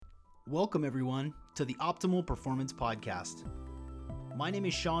Welcome, everyone, to the Optimal Performance Podcast. My name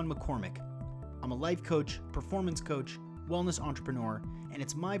is Sean McCormick. I'm a life coach, performance coach, wellness entrepreneur, and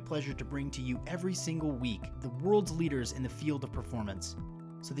it's my pleasure to bring to you every single week the world's leaders in the field of performance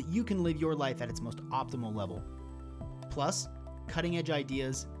so that you can live your life at its most optimal level. Plus, cutting-edge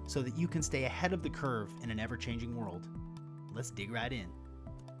ideas so that you can stay ahead of the curve in an ever-changing world. Let's dig right in.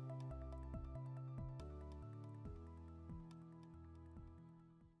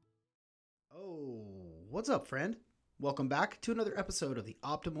 What's up, friend? Welcome back to another episode of the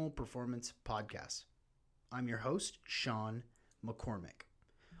Optimal Performance Podcast. I'm your host, Sean McCormick.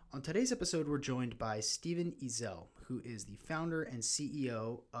 On today's episode, we're joined by Steven Ezell, who is the founder and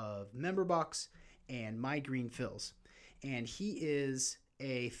CEO of MemberBox and My Green Fills. And he is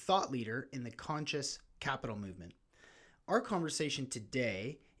a thought leader in the conscious capital movement. Our conversation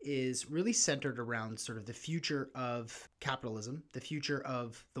today is really centered around sort of the future of capitalism, the future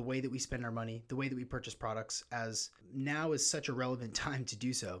of the way that we spend our money, the way that we purchase products, as now is such a relevant time to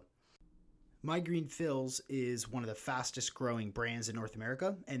do so. My Green Fills is one of the fastest growing brands in North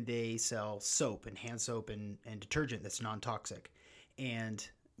America, and they sell soap and hand soap and detergent that's non-toxic. And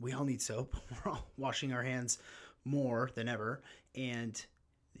we all need soap. We're all washing our hands more than ever. And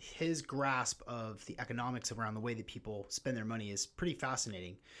his grasp of the economics around the way that people spend their money is pretty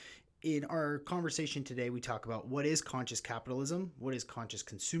fascinating. In our conversation today, we talk about what is conscious capitalism, what is conscious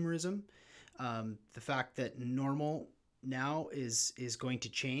consumerism, the fact that normal now is going to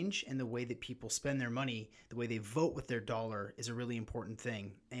change, and the way that people spend their money, the way they vote with their dollar is a really important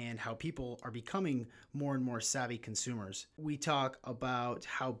thing, and how people are becoming more and more savvy consumers. We talk about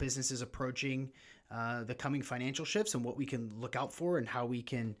how business is approaching the coming financial shifts and what we can look out for and how we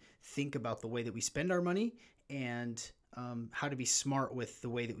can think about the way that we spend our money and how to be smart with the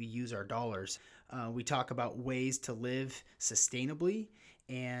way that we use our dollars. We talk about ways to live sustainably,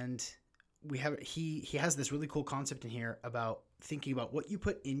 and he has this really cool concept in here about thinking about what you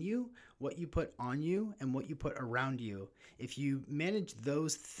put in you, what you put on you, and what you put around you. If you manage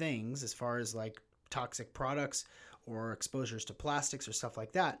those things as far as like toxic products or exposures to plastics or stuff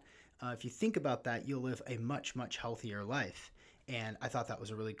like that, if you think about that, you'll live a much, much healthier life. And I thought that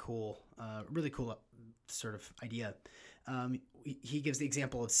was a really cool sort of idea. He gives the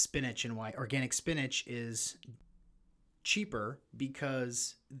example of spinach and why organic spinach is cheaper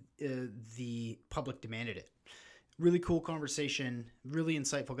because the public demanded it. Really cool conversation, really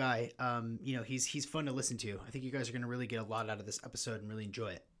insightful guy. He's fun to listen to. I think you guys are going to really get a lot out of this episode and really enjoy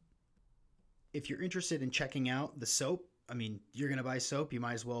it. If you're interested in checking out the soap, you're going to buy soap, you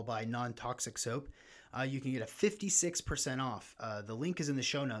might as well buy non-toxic soap. You can get a 56% off. The link is in the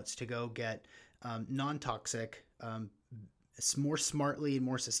show notes to go get non-toxic, more smartly and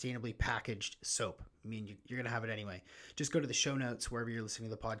more sustainably packaged soap. You're going to have it anyway. Just go to the show notes wherever you're listening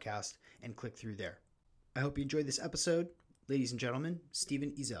to the podcast and click through there. I hope you enjoyed this episode. Ladies and gentlemen,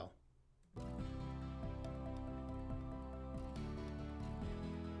 Steven Ezell.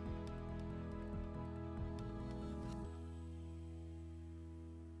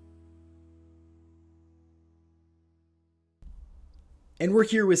 And we're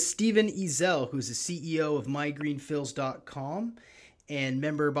here with Steven Ezell, who's the CEO of MyGreenFills.com and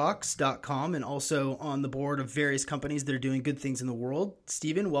MemberBox.com, and also on the board of various companies that are doing good things in the world.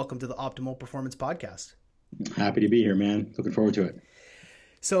 Steven, welcome to the Optimal Performance Podcast. Happy to be here, man. Looking forward to it.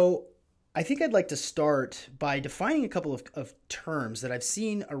 So I think I'd like to start by defining a couple of terms that I've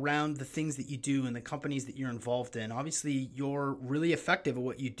seen around the things that you do and the companies that you're involved in. Obviously, you're really effective at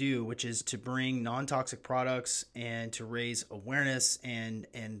what you do, which is to bring non-toxic products and to raise awareness, and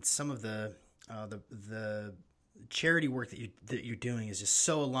some of the charity work that you're doing is just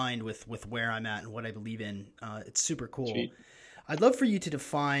so aligned with where I'm at and what I believe in. It's super cool. Sweet. I'd love for you to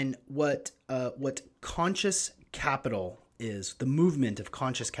define what conscious capital is, the movement of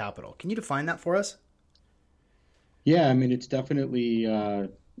conscious capital. Can you define that for us? Yeah, it's definitely a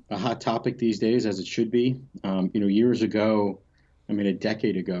hot topic these days, as it should be. Years ago, a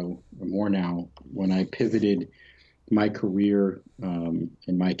decade ago or more now, when I pivoted my career and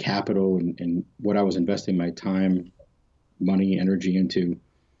my capital and what I was investing my time, money, energy into,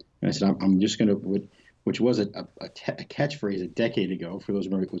 and I said, I'm just going to, which was a catchphrase a decade ago for those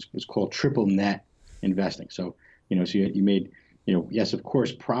which was called triple net investing. So you made, yes, of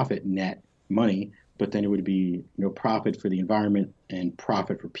course, profit net money, but then it would be, profit for the environment and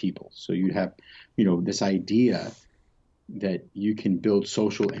profit for people. So you'd have, this idea that you can build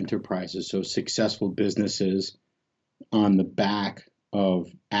social enterprises, so successful businesses on the back of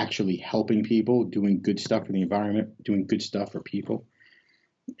actually helping people, doing good stuff for the environment, doing good stuff for people.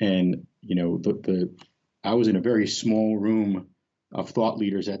 And, I was in a very small room of thought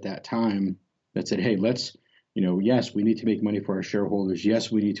leaders at that time that said, hey, let's, yes, we need to make money for our shareholders.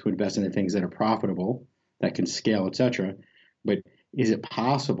 Yes, we need to invest in the things that are profitable, that can scale, et cetera. But is it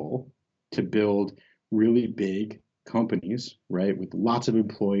possible to build really big companies, right, with lots of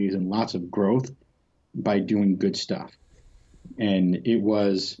employees and lots of growth by doing good stuff? And it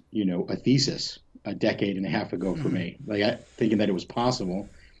was, a thesis a decade and a half ago for me, thinking that it was possible,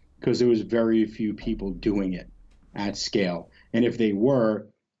 because there was very few people doing it at scale. And if they were,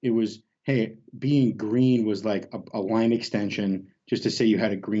 it was, hey, being green was like a line extension just to say you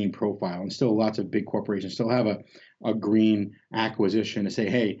had a green profile. And still lots of big corporations still have a green acquisition to say,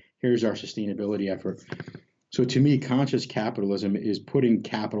 hey, here's our sustainability effort. So to me, conscious capitalism is putting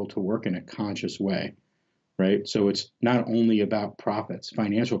capital to work in a conscious way, right? So it's not only about profits,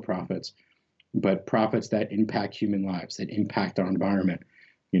 financial profits, but profits that impact human lives, that impact our environment,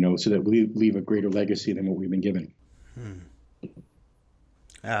 so that we leave a greater legacy than what we've been given.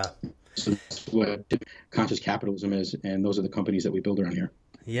 So that's what conscious capitalism is, and those are the companies that we build around here.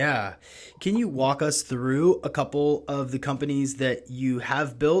 Yeah. Can you walk us through a couple of the companies that you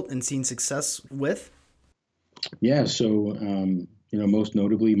have built and seen success with? Yeah. So, most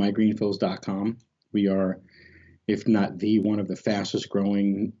notably, mygreenfills.com. We are, if not one of the fastest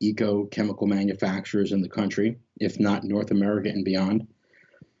growing eco-chemical manufacturers in the country, if not North America and beyond.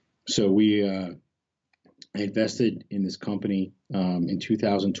 So I invested in this company in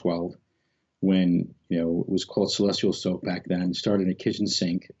 2012 when, it was called Celestial Soap back then. Started a kitchen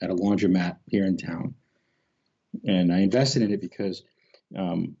sink at a laundromat here in town. And I invested in it because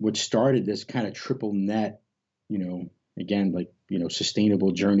what started this kind of triple net,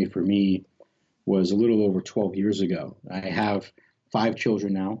 sustainable journey for me was a little over 12 years ago. I have 5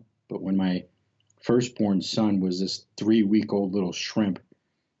 children now, but when my firstborn son was this 3-week-old little shrimp,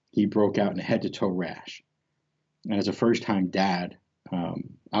 he broke out in a head-to-toe rash. And as a first-time dad,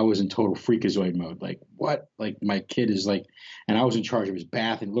 I was in total freakazoid mode. Like, what? Like, my kid is like, and I was in charge of his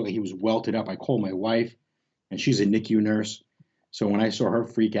bath, and look, he was welted up. I called my wife, and she's a NICU nurse. So when I saw her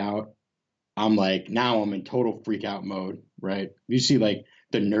freak out, I'm like, now I'm in total freak out mode, right? You see, like,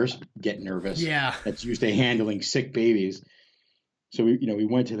 the nurse get nervous. Yeah. That's used to handling sick babies. So we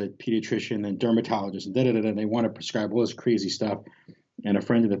went to the pediatrician, then dermatologist, and they want to prescribe all this crazy stuff. And a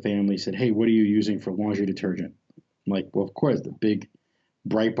friend of the family said, hey, what are you using for laundry detergent? I'm like, well, of course, the big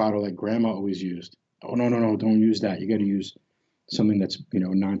bright bottle like grandma always used. Oh, no, don't use that. You got to use something that's,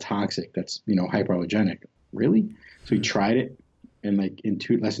 non-toxic, that's, hypoallergenic. Really? So he tried it, and like in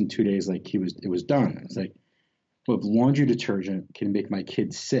less than 2 days, like it was done. It's like, well, if laundry detergent can make my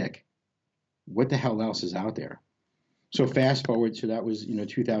kids sick, what the hell else is out there? So fast forward, so that was,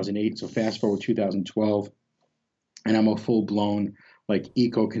 2008. So fast forward 2012, and I'm a full-blown like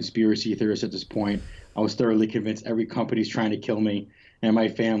eco-conspiracy theorist at this point. I was thoroughly convinced every company's trying to kill me and my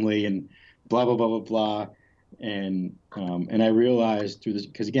family and blah, blah, blah, blah, blah. And I realized through this,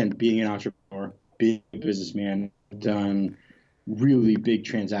 because again, being an entrepreneur, being a businessman, I've done really big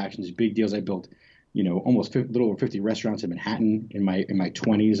transactions, big deals. I built, almost a little over 50 restaurants in Manhattan in my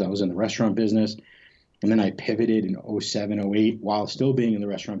 20s. I was in the restaurant business. And then I pivoted in 07, 08 while still being in the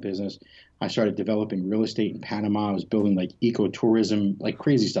restaurant business. I started developing real estate in Panama. I was building like ecotourism, like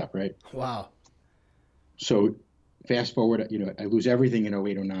crazy stuff, right? Wow. So fast forward, I lose everything in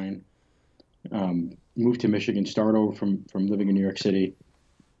 08, 09, move to Michigan, start over from living in New York City,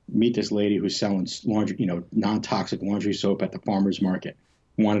 meet this lady who's selling laundry, non-toxic laundry soap at the farmer's market,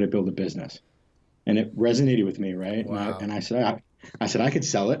 wanted to build a business. And it resonated with me, right? Wow. And I said, I could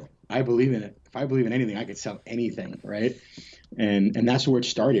sell it. I believe in it. If I believe in anything, I could sell anything, right? And that's where it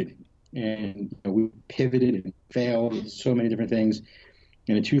started. And we pivoted and failed so many different things.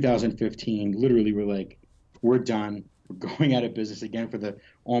 And in 2015, literally, we're like, we're done. We're going out of business again for the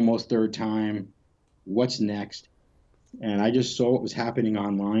almost third time. What's next? And I just saw what was happening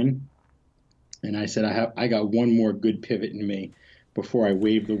online. And I said, I got one more good pivot in me before I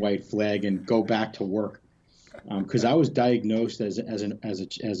wave the white flag and go back to work. Because I was diagnosed as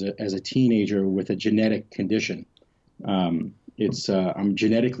a teenager with a genetic condition. I'm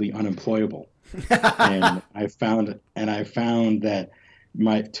genetically unemployable, and I found that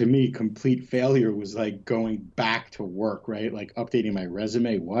to me complete failure was like going back to work, right? Like updating my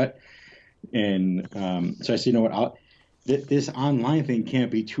resume, what? And so I said, what? This online thing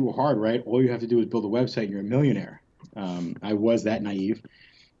can't be too hard, right? All you have to do is build a website, and you're a millionaire. I was that naive.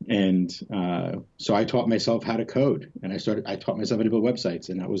 And so I taught myself how to code, and I taught myself how to build websites.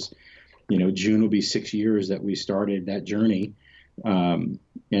 And that was, June will be 6 years that we started that journey.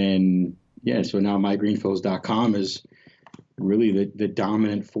 And yeah, so now mygreenfills.com is really the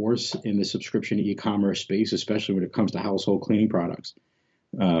dominant force in the subscription e-commerce space, especially when it comes to household cleaning products.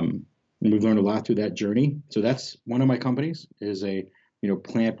 And we've learned a lot through that journey. So that's one of my companies, is a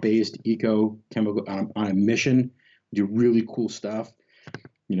plant-based eco chemical on a mission. We do really cool stuff.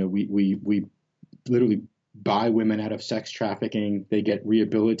 We literally buy women out of sex trafficking. They get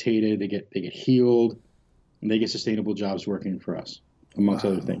rehabilitated. They get healed, and they get sustainable jobs working for us, amongst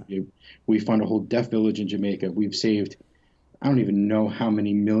other things. We fund a whole deaf village in Jamaica. We've saved, I don't even know how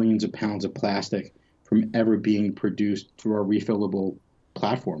many millions of pounds of plastic from ever being produced through our refillable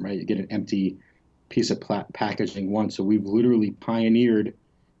platform, right? You get an empty piece of packaging once. So we've literally pioneered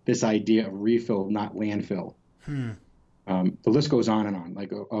this idea of refill, not landfill. The list goes on and on,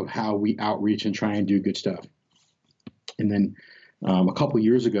 like of how we outreach and try and do good stuff. And then a couple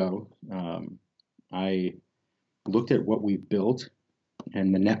years ago, I looked at what we've built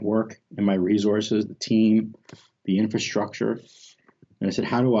and the network and my resources, the team, the infrastructure. And I said,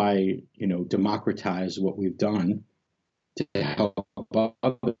 how do I, democratize what we've done to help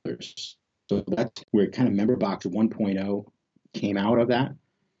others? So that's where kind of MemberBox 1.0 came out of that.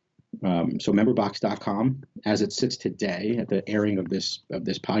 So memberbox.com, as it sits today at the airing of this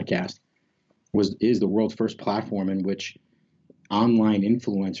podcast, is the world's first platform in which online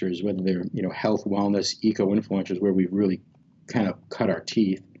influencers, whether they're health, wellness, eco influencers, where we've really kind of cut our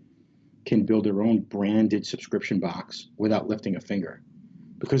teeth, can build their own branded subscription box without lifting a finger.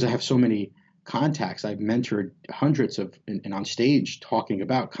 Because I have so many contacts, I've mentored hundreds of and on stage talking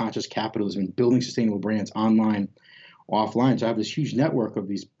about conscious capitalism and building sustainable brands online, offline. So I have this huge network of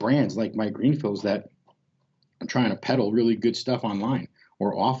these brands like My Greenfills that I'm trying to peddle really good stuff online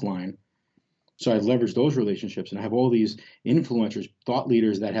or offline. So I've leveraged those relationships, and I have all these influencers, thought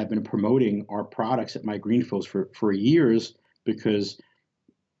leaders that have been promoting our products at My Greenfills for years, because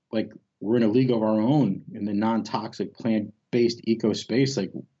like we're in a league of our own in the non-toxic plant-based eco space.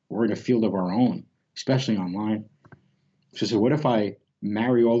 Like we're in a field of our own, especially online. So what if I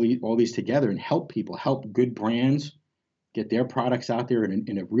marry all these together and help people, help good brands get their products out there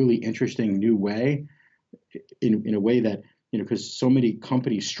in a really interesting new way, in a way that, because so many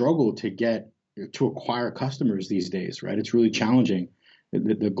companies struggle to acquire customers these days, right? It's really challenging.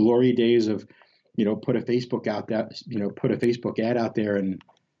 The glory days of, put a Facebook ad out there and,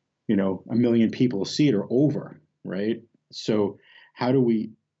 1 million people see it are over, right? So how do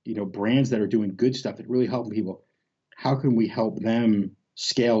we, brands that are doing good stuff that really help people, how can we help them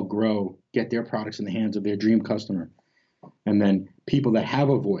scale, grow, get their products in the hands of their dream customer? And then people that have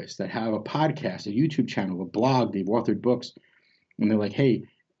a voice, that have a podcast, a YouTube channel, a blog, they've authored books, and they're like, hey,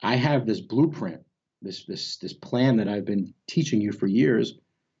 I have this blueprint, this plan that I've been teaching you for years.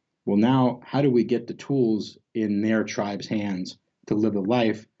 Well, now how do we get the tools in their tribe's hands to live the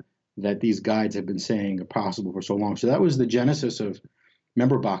life that these guides have been saying are possible for so long? So that was the genesis of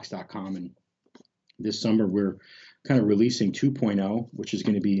memberbox.com. And this summer we're kind of releasing 2.0, which is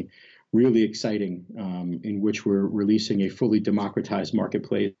going to be really exciting, in which we're releasing a fully democratized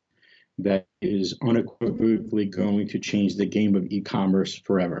marketplace that is unequivocally going to change the game of e-commerce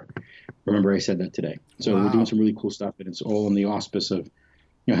forever. Remember, I said that today. So We're doing some really cool stuff, and it's all in the auspice of,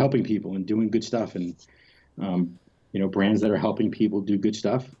 helping people and doing good stuff. And, brands that are helping people do good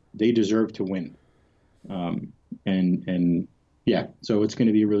stuff, they deserve to win. And yeah, so it's going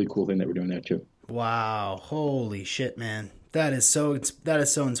to be a really cool thing that we're doing there too. Wow. Holy shit, man. That is so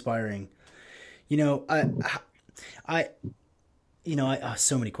inspiring.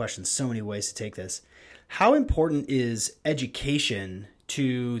 So many questions, so many ways to take this. How important is education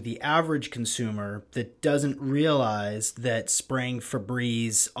to the average consumer that doesn't realize that spraying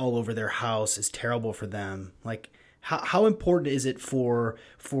Febreze all over their house is terrible for them? Like, how important is it for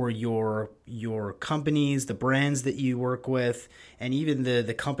your companies, the brands that you work with, and even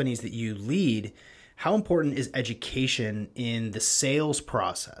the companies that you lead? How important is education in the sales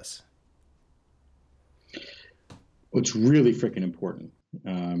process? Well, it's really freaking important.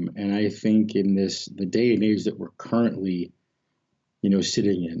 And I think in the day and age that we're currently,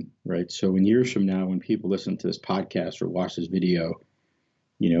 sitting in, right? So in years from now, when people listen to this podcast or watch this video,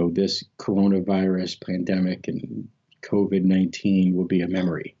 this coronavirus pandemic and COVID-19 will be a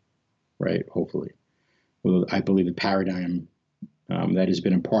memory, right? Hopefully. Well, I believe the paradigm that has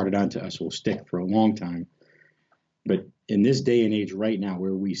been imparted onto us will stick for a long time. But in this day and age right now,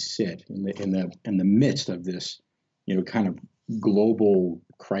 where we sit in the midst of this, kind of global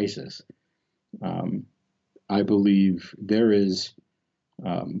crisis, I believe there is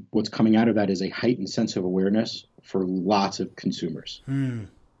what's coming out of that is a heightened sense of awareness for lots of consumers.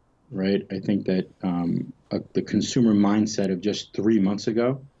 Right? I think that the consumer mindset of just 3 months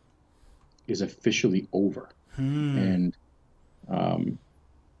ago is officially over. And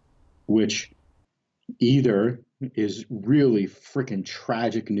which either is really freaking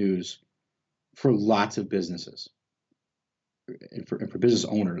tragic news for lots of businesses and for business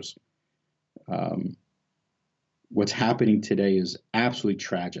owners. What's happening today is absolutely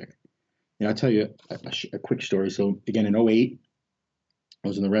tragic. And I'll tell you a quick story. So again, in '08, I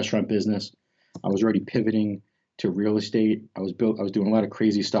was in the restaurant business. I was already pivoting to real estate. I was doing a lot of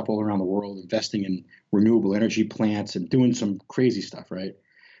crazy stuff all around the world, investing in renewable energy plants and doing some crazy stuff, right?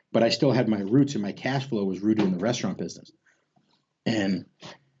 But I still had my roots, and my cash flow was rooted in the restaurant business. And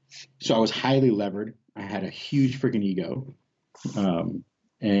so I was highly levered. I had a huge freaking ego,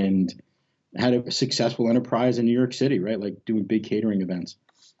 and had a successful enterprise in New York City, right? Like doing big catering events.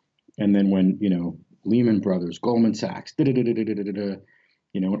 And then when, Lehman Brothers, Goldman Sachs,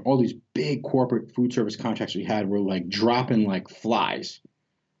 and all these big corporate food service contracts we had were like dropping like flies,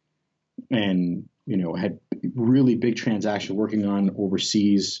 and, had really big transactions working on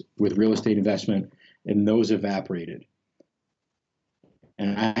overseas with real estate investment, and those evaporated.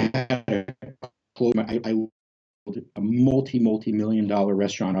 And I a multi-million dollar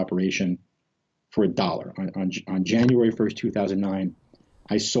restaurant operation for $1 on January 1st, 2009.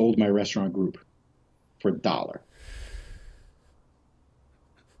 I sold my restaurant group for $1.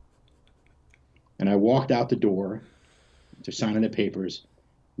 And I walked out the door to sign in the papers,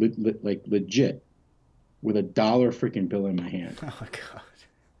 like legit, with $1 freaking bill in my hand. Oh God.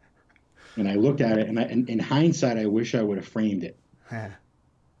 And I looked at it, and in hindsight, I wish I would have framed it,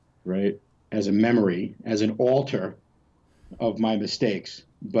 right, as a memory, as an altar of my mistakes.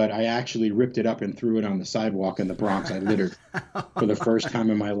 But I actually ripped it up and threw it on the sidewalk in the Bronx. I littered for the first time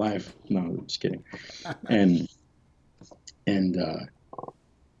in my life. No, I'm just kidding. And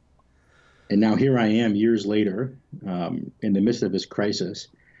now here I am years later, in the midst of this crisis,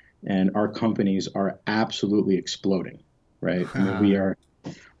 and our companies are absolutely exploding, right? I mean,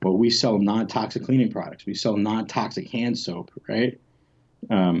 we sell non-toxic cleaning products. We sell non-toxic hand soap, right?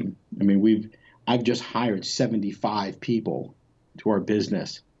 I've just hired 75 people to our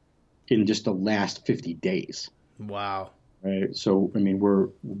business in just the last 50 days. Wow. Right. So, we're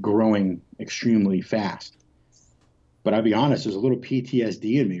growing extremely fast. But I'll be honest, there's a little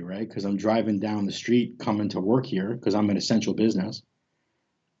PTSD in me, right? Because I'm driving down the street coming to work here because I'm an essential business.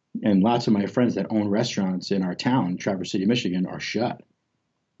 And lots of my friends that own restaurants in our town, Traverse City, Michigan, are shut.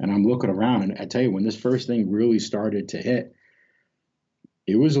 And I'm looking around, and I tell you, when this first thing really started to hit,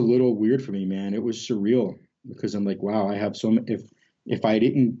 it was a little weird for me, man. It was surreal, because I'm like, wow, I have if I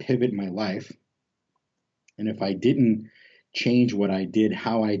didn't pivot my life, and if I didn't change what I did,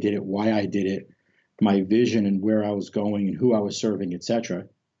 how I did it, why I did it, my vision and where I was going and who I was serving, etc.,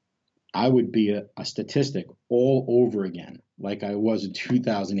 I would be a statistic all over again, like I was in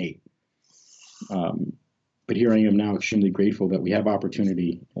 2008. But here I am now, extremely grateful that we have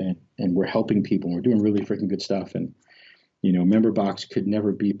opportunity, and we're helping people, and we're doing really freaking good stuff. And MemberBox could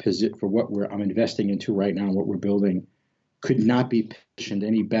never be positioned for what I'm investing into right now. What we're building could not be positioned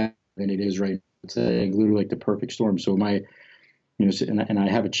any better than it is right now. It's literally like the perfect storm. So and I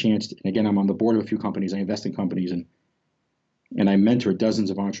have a chance and again, I'm on the board of a few companies. I invest in companies, and I mentor dozens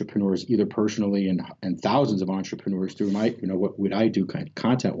of entrepreneurs, either personally and thousands of entrepreneurs through my, what would I do kind of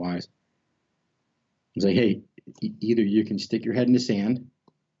content wise. It's like, hey, either you can stick your head in the sand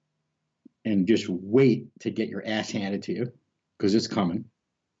and just wait to get your ass handed to you, because it's coming.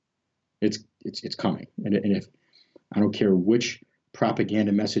 It's coming. And if I don't care which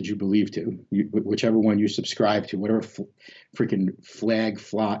propaganda message you believe to, whichever one you subscribe to, whatever freaking flag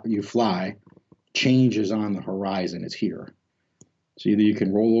you fly, change is on the horizon. It's here. So either you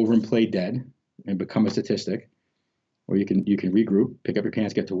can roll over and play dead and become a statistic, or you can regroup, pick up your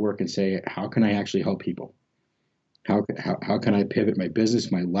pants, get to work, and say, how can I actually help people? How can I pivot my business,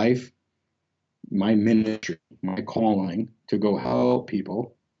 my life, my ministry, my calling to go help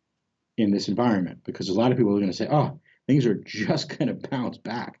people in this environment? Because a lot of people are going to say, oh, things are just going to bounce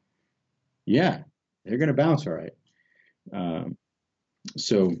back. Yeah, they're going to bounce. All right.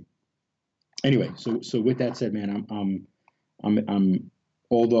 So anyway, so with that said, man, I'm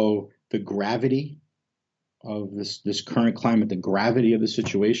although the gravity of this current climate, the gravity of the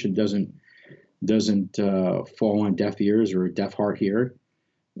situation doesn't fall on deaf ears or a deaf heart here.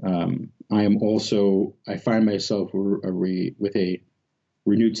 I find myself with a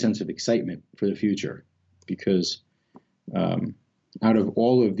renewed sense of excitement for the future, because out of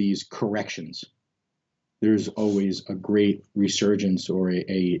all of these corrections, there's always a great resurgence or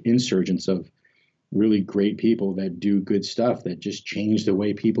a insurgence of really great people that do good stuff, that just change the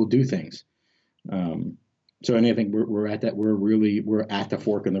way people do things. So I think we're at the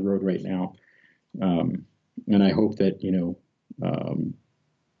fork in the road right now. And I hope that, um,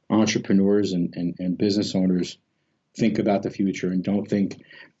 entrepreneurs and business owners think about the future and don't think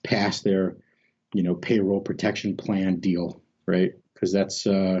past their, payroll protection plan deal, right? Because that's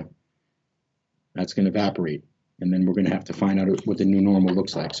going to evaporate, and then we're going to have to find out what the new normal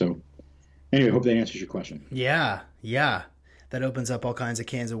looks like. So, anyway, I hope that answers your question. Yeah, yeah. That opens up all kinds of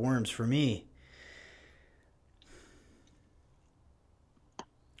cans of worms for me.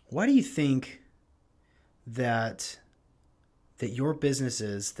 Why do you think that your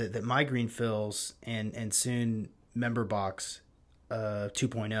businesses, that My Green Fills and soon MemberBox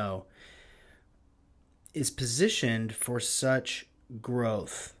 2.0 is positioned for such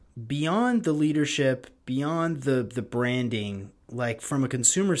growth beyond the leadership, beyond the branding? Like, from a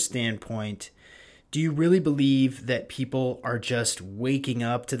consumer standpoint, do you really believe that people are just waking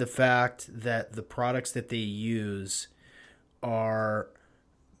up to the fact that the products that they use are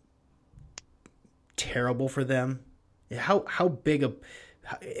terrible for them? How big a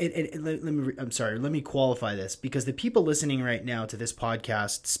let me qualify this, because the people listening right now to this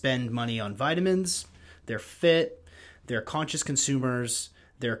podcast spend money on vitamins. They're fit, they're conscious consumers,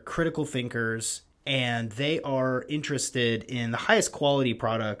 they're critical thinkers, and they are interested in the highest quality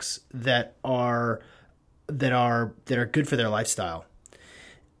products that are good for their lifestyle,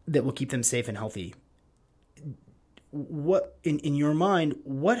 that will keep them safe and healthy. What in your mind,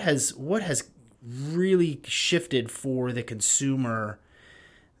 what has really shifted for the consumer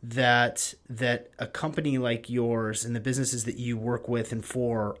that a company like yours and the businesses that you work with and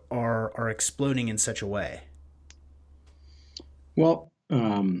for are exploding in such a way? Well,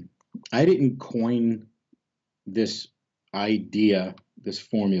 I didn't coin this idea, this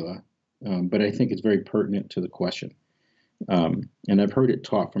formula, but I think it's very pertinent to the question. And I've heard it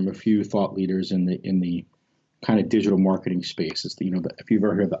taught from a few thought leaders in the kind of digital marketing space. It's if you've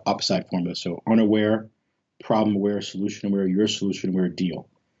ever heard of the UPSIDE formula, so unaware, problem aware, solution aware, your solution aware, deal.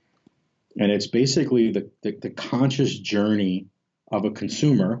 And it's basically the conscious journey of a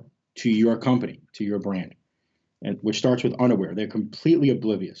consumer to your company, to your brand, and which starts with unaware. They're completely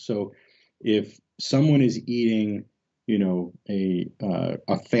oblivious. So if someone is eating,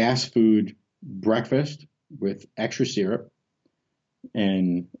 a fast food breakfast with extra syrup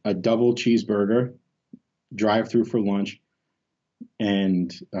and a double cheeseburger, drive through for lunch,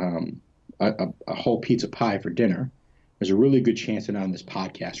 and a whole pizza pie for dinner, there's a really good chance they're not on this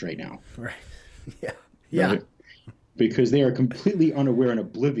podcast right now. Right. Yeah. Yeah. Right? Because they are completely unaware and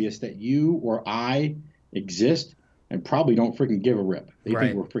oblivious that you or I exist, and probably don't freaking give a rip. They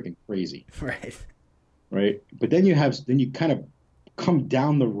Right. think we're freaking crazy. Right. Right. But then you kind of come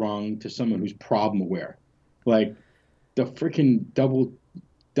down the rung to someone who's problem aware. Like, the freaking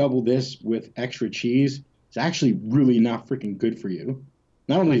double this with extra cheese is actually really not freaking good for you.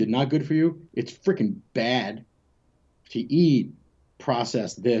 Not only is it not good for you, it's freaking bad to eat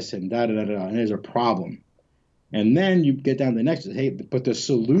processed this and da-da-da-da, and there's a problem. And then you get down to the next, hey, but the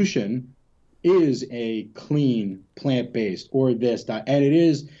solution is a clean, plant-based, or this, that, and it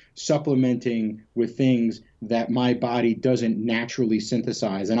is supplementing with things that my body doesn't naturally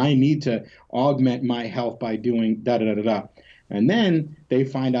synthesize, and I need to augment my health by doing da-da-da-da-da. And then they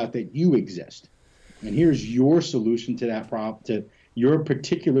find out that you exist. And here's your solution to that problem, to your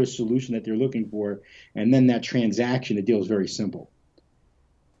particular solution that they're looking for. And then that transaction, the deal is very simple.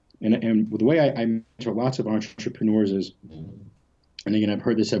 And the way I mentor lots of entrepreneurs is, and again, I've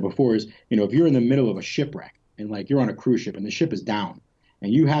heard this said before, is, if you're in the middle of a shipwreck and like you're on a cruise ship and the ship is down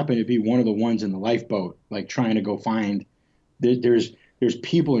and you happen to be one of the ones in the lifeboat, like trying to go find, there's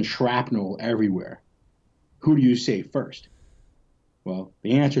people in shrapnel everywhere. Who do you save first? Well,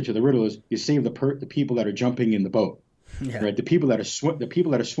 the answer to the riddle is you save the people that are jumping in the boat, Yeah. right? The people that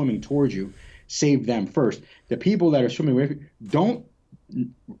are swimming towards you, save them first. The people that are swimming away, don't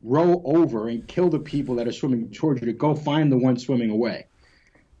row over and kill the people that are swimming towards you to go find the one swimming away.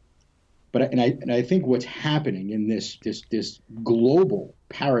 But I think what's happening in this global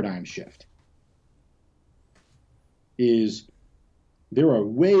paradigm shift is there are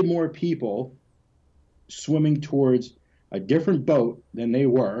way more people swimming towards a different boat than they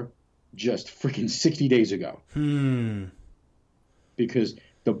were just freaking 60 days ago. Because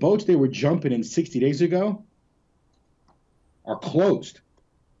the boats they were jumping in 60 days ago are closed.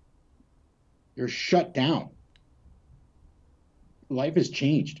 They're shut down. Life has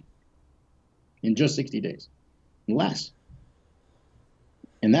changed in just 60 days, less.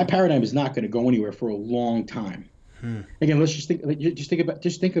 And that paradigm is not going to go anywhere for a long time. Again, let's just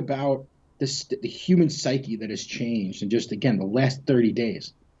think about the human psyche that has changed in just, again, the last 30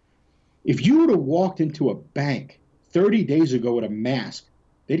 days. If you would have walked into a bank 30 days ago with a mask,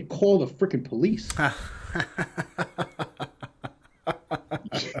 they'd call the freaking police.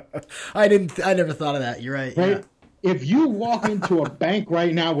 I never thought of that. You're right. Right? Yeah. If you walk into a bank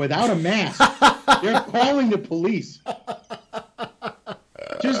right now without a mask, they're calling the police.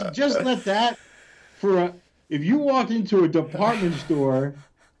 Just let that if you walk into a department store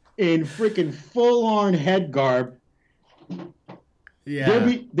in freaking full on head garb,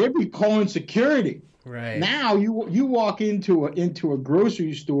 Yeah. they'd be calling security. Right. Now you walk into a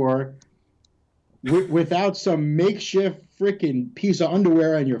grocery store without some makeshift freaking piece of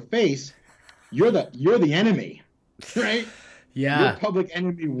underwear on your face, you're the enemy, right? Yeah. You're public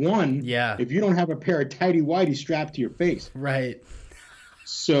enemy one. Yeah. If you don't have a pair of tighty whities strapped to your face. Right.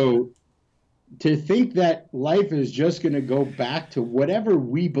 So to think that life is just going to go back to whatever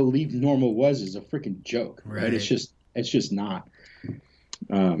we believe normal was is a freaking joke, right? It's just not.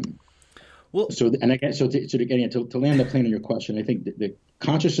 Well, to land the plane on your question, I think the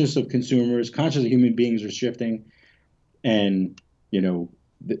consciousness of consumers, conscious of human beings are shifting, and the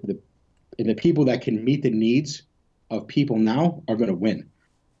people that can meet the needs of people now are going to win.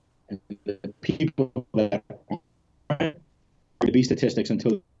 And the people that aren't to be statistics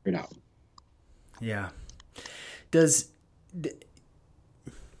until they figure it out. Yeah. Does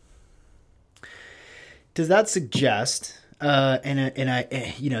that suggest? And I,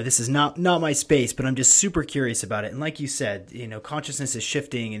 this is not my space, but I'm just super curious about it. And like you said, consciousness is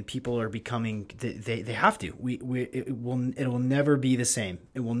shifting, and people are becoming. They have to. It will never be the same.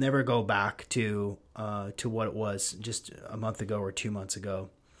 It will never go back to what it was just a month ago or 2 months ago.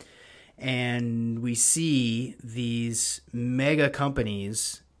 And we see these mega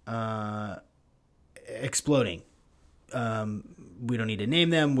companies exploding. We don't need to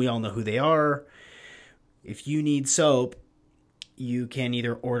name them. We all know who they are. If you need soap, you can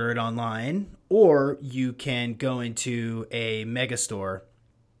either order it online or you can go into a mega store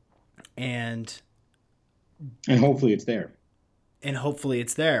and hopefully it's there. Hopefully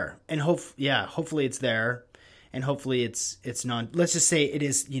it's there. Hopefully it's there. And hopefully it's let's just say it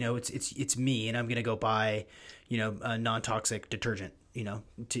is, it's me, and I'm going to go buy, a non-toxic detergent,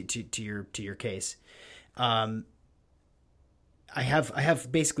 to your case. I have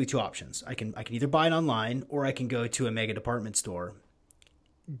basically two options. I can either buy it online or I can go to a mega department store.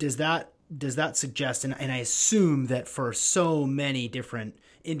 Does that suggest, and I assume that for so many different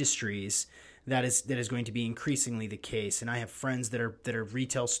industries that is going to be increasingly the case. And I have friends that are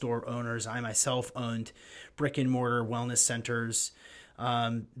retail store owners. I myself owned brick and mortar wellness centers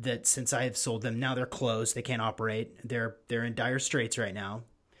that since I have sold them, now they're closed. They can't operate. They're in dire straits right now.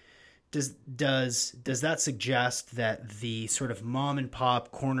 Does that suggest that the sort of mom and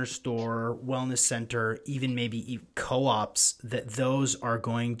pop corner store, wellness center, even maybe co-ops, that those are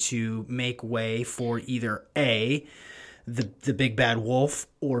going to make way for either A, the big bad wolf,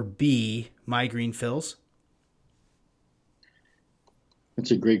 or B, My Green Fills?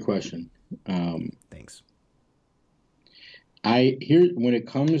 That's a great question. Thanks. When it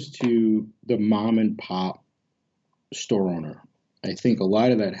comes to the mom and pop store owner, I think a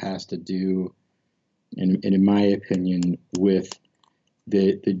lot of that has to do, and in my opinion, with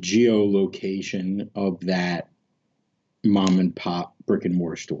the geolocation of that mom and pop brick and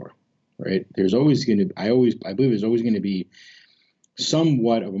mortar store, right? There's always going to, I believe there's always going to be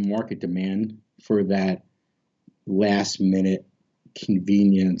somewhat of a market demand for that last minute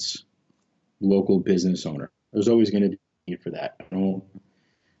convenience local business owner. There's always going to be a need for that. I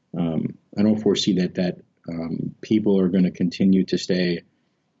don't foresee that people are going to continue to stay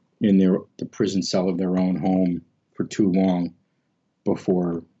in the prison cell of their own home for too long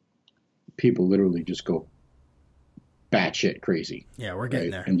before people literally just go batshit crazy. Yeah, we're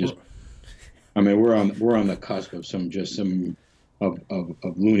getting there. And just, we're on the cusp of some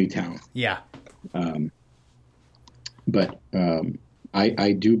Looney Town. Yeah. But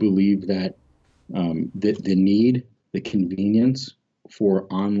I do believe that the need, the convenience for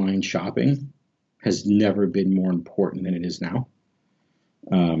online shopping has never been more important than it is now.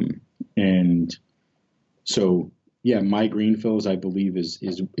 And so, yeah, My Green Fills, I believe, is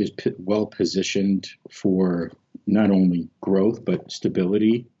well positioned for not only growth but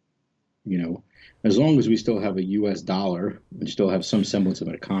stability. As long as we still have a U.S. dollar and still have some semblance of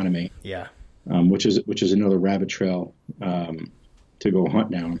an economy. Yeah. Which is another rabbit trail to go hunt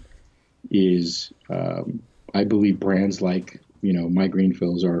down. Is I believe brands like My Green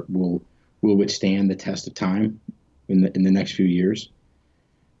Fills will withstand the test of time in the next few years,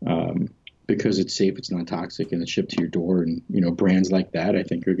 because it's safe, it's non-toxic, and it's shipped to your door. And brands like that, I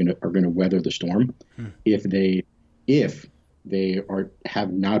think, are gonna weather the storm if they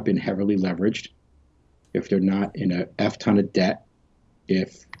have not been heavily leveraged, if they're not in a F ton of debt,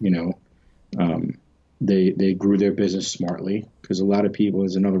 if they grew their business smartly, because a lot of people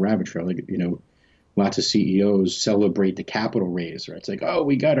is another rabbit trail. Like, lots of CEOs celebrate the capital raise, right? It's like, oh,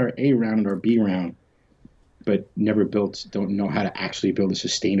 we got our A round and our B round, but don't know how to actually build a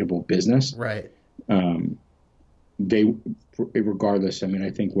sustainable business. Right. Regardless, I mean,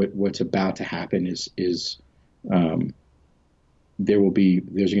 I think what's about to happen is there's going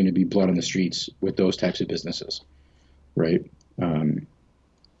to be blood on the streets with those types of businesses, right?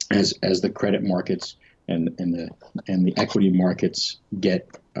 As the credit markets and the equity markets get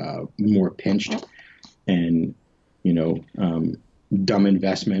more pinched, and dumb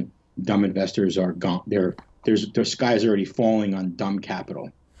investors are gone. Their sky's already falling on dumb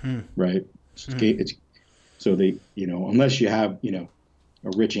capital, right? So they, unless you have, a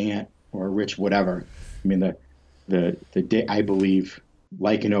rich aunt or a rich whatever. I mean, the day, I believe,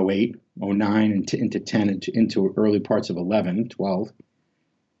 like in 08, 09, into 10, into early parts of 11, 12,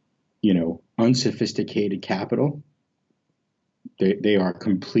 unsophisticated capital, they are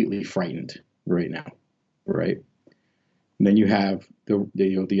completely frightened right now, right? And then you have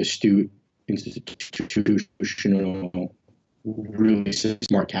the astute institutional, really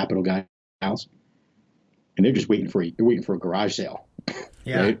smart capital guys, and they're just waiting for a garage sale.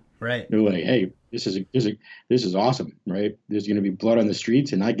 Yeah, right. They're like, hey, this is awesome, right? There's going to be blood on the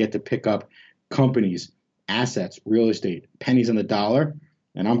streets, and I get to pick up companies, assets, real estate, pennies on the dollar,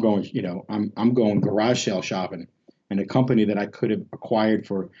 and I'm going garage sale shopping. And a company that I could have acquired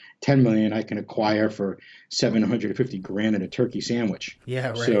for $10 million, I can acquire for $750,000 in a turkey sandwich. Yeah,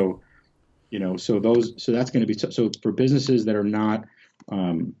 right. So, so that's going to be so for businesses that are not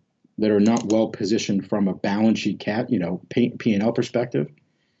well positioned from a balance sheet P&L perspective.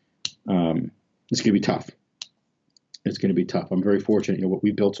 It's going to be tough. It's going to be tough. I'm very fortunate. What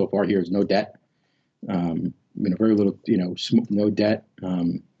we built so far here is no debt. Very little, no debt.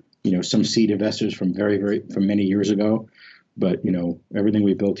 Some seed investors from from many years ago, but everything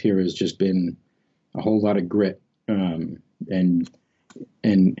we built here has just been a whole lot of grit. I've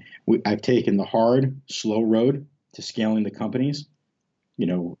taken the hard, slow road to scaling the companies.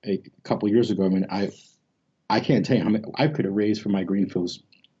 A couple of years ago, I mean, I can't tell you how many I could have raised for my greenfields.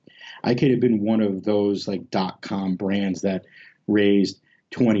 I could have been one of those like .com brands that raised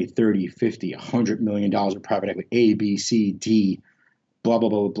 20, 30, 50, $100 million of private equity, A, B, C, D, blah, blah,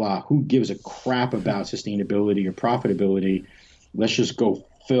 blah, blah. Who gives a crap about sustainability or profitability? Let's just go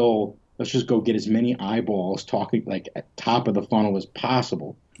get as many eyeballs talking like at top of the funnel as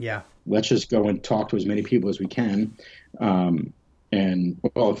possible. Yeah. Let's just go and talk to as many people as we can. And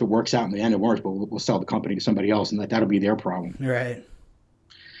well, if it works out in the end, it works, but we'll sell the company to somebody else, and that'll be their problem. Right.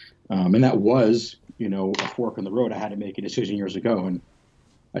 And that was, a fork in the road. I had to make a decision years ago. And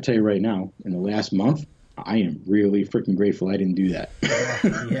I tell you right now, in the last month, I am really freaking grateful I didn't do that.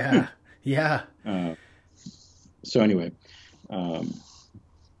 Yeah. Yeah. So anyway,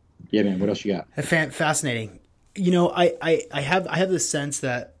 yeah, man, what else you got? Fascinating. I have this sense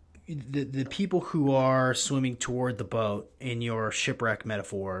that the people who are swimming toward the boat in your shipwreck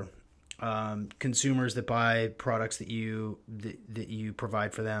metaphor, consumers that buy products that you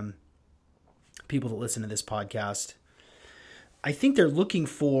provide for them, people that listen to this podcast, I think they're looking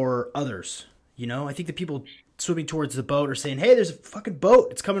for others. I think the people swimming towards the boat are saying, "Hey, there's a fucking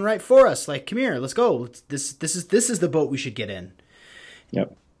boat. It's coming right for us. Like, come here, let's go. This is the boat we should get in."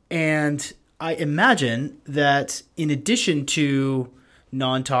 Yep. And I imagine that in addition to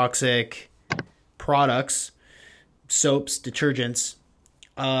non-toxic products, soaps, detergents,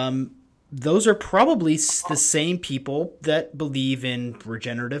 those are probably the same people that believe in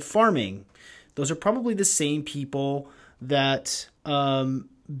regenerative farming. Those are probably the same people that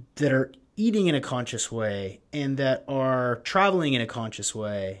that are eating in a conscious way and that are traveling in a conscious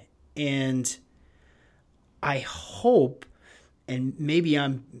way. And I hope, and maybe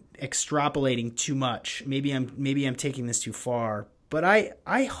I'm extrapolating too much, maybe I'm taking this too far, but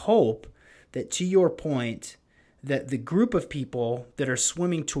I hope that, to your point, that the group of people that are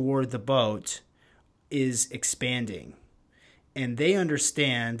swimming toward the boat is expanding. And they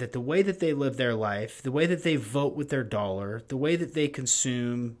understand that the way that they live their life, the way that they vote with their dollar, the way that they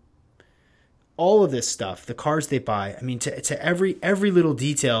consume all of this stuff, the cars they buy, I mean, to every little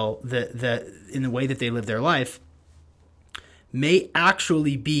detail that in the way that they live their life may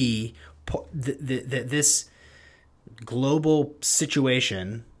actually be this global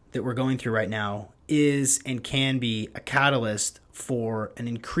situation that we're going through right now is and can be a catalyst for an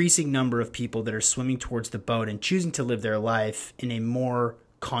increasing number of people that are swimming towards the boat and choosing to live their life in a more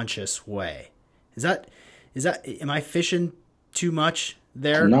conscious way. Is that am I fishing too much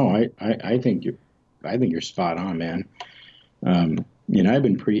there? No, I think you're spot on, man. I've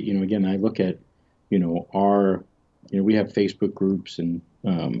been again, I look at, our we have Facebook groups, and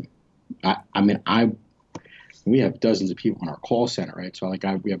we have dozens of people on our call center, right? So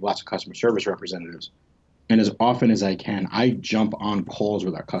we have lots of customer service representatives, and as often as I can, I jump on calls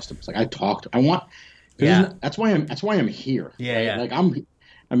with our customers. Like I want, because that's why I'm here. Yeah, right? yeah. Like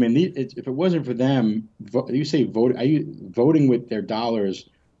if it wasn't for them, you say voting with their dollars.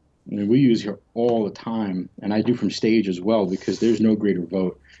 I mean, we use here all the time, and I do from stage as well, because there's no greater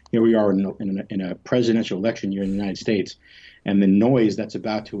vote. Here we are in a presidential election year in the United States, and the noise that's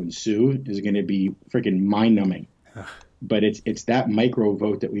about to ensue is going to be freaking mind-numbing. But it's that micro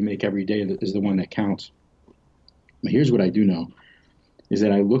vote that we make every day that is the one that counts. But here's what I do know, is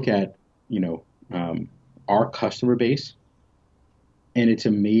that I look at, our customer base, and it's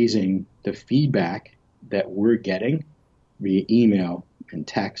amazing the feedback that we're getting via email and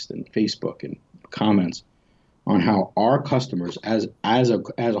text and Facebook and comments on how our customers as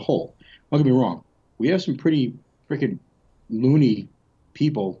a whole. Don't get me wrong, we have some pretty freaking loony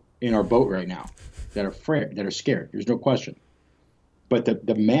people in our boat right now that are afraid, that are scared. There's no question. But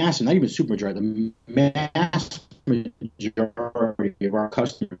the mass, and not even supermajority, the mass majority of our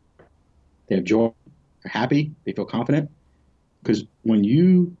customers, they have joy, they're happy, they feel confident. Because when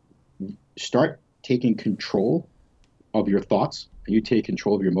you start taking control of your thoughts, and you take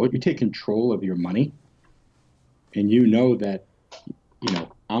control of your emotion, you take control of your money, and you know that,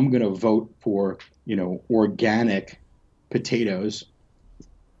 I'm going to vote for, organic potatoes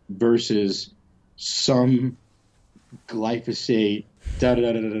versus some glyphosate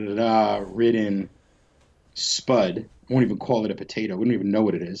ridden spud. I won't even call it a potato. We don't even know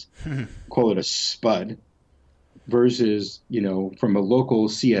what it is. Call it a spud versus, from a local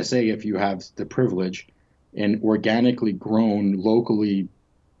CSA, if you have the privilege, an organically grown locally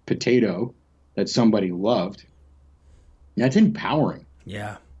potato that somebody loved. That's empowering.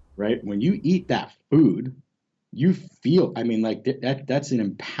 Yeah. Right? When you eat that food, you feel, that's an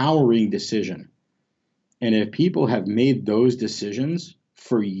empowering decision. And if people have made those decisions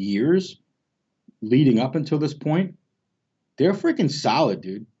for years leading up until this point, they're freaking solid,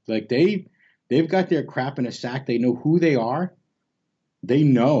 dude. Like they've got their crap in a sack. They know who they are. They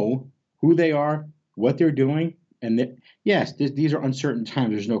know who they are, what they're doing. And yes, these are uncertain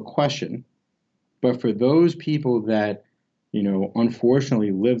times. There's no question. But for those people that,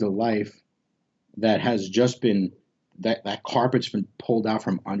 unfortunately lived a life that has just been, that carpet's been pulled out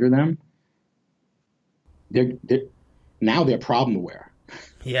from under them, now they're problem aware.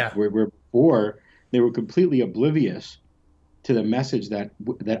 Yeah. Where before they were completely oblivious to the message that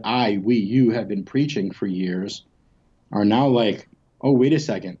you have been preaching for years, are now like, oh, wait a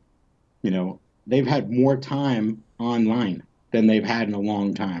second. They've had more time online than they've had in a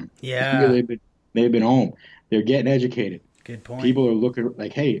long time. Yeah. They've been home. They're getting educated. Good point. People are looking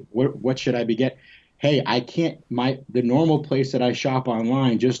like, hey, what should I be getting? Hey, I can't, the normal place that I shop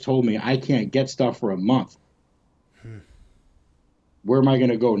online just told me I can't get stuff for a month. Where am I going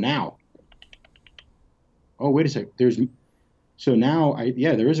to go now? Oh, wait a sec. So now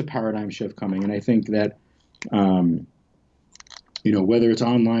there is a paradigm shift coming. And I think that, whether it's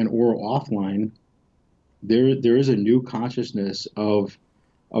online or offline, there is a new consciousness of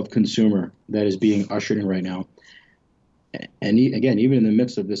consumer that is being ushered in right now. And again, even in the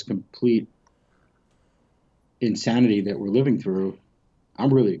midst of this complete insanity that we're living through,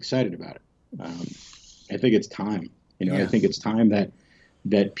 I'm really excited about it. I think it's time. I think it's time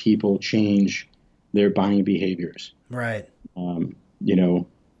that people change their buying behaviors. Right. And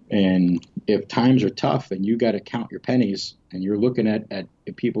if times are tough and you got to count your pennies, and you're looking at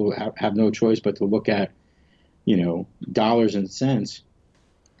people who have no choice but to look at, dollars and cents,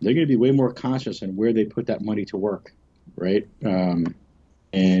 they're going to be way more conscious in where they put that money to work. Right. And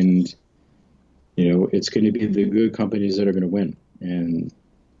it's going to be the good companies that are going to win. And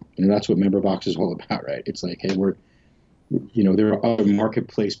that's what MemberBox is all about, right? It's like, hey, there are other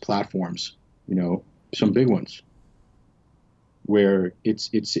marketplace platforms, some big ones, where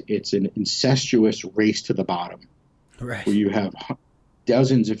it's an incestuous race to the bottom, right? Where you have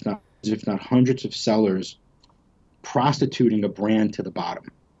dozens, if not hundreds of sellers prostituting a brand to the bottom.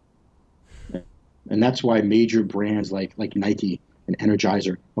 And that's why major brands like Nike and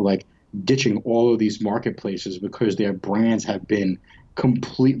Energizer are like ditching all of these marketplaces, because their brands have been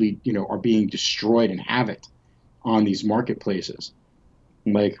completely, are being destroyed and havoc on these marketplaces.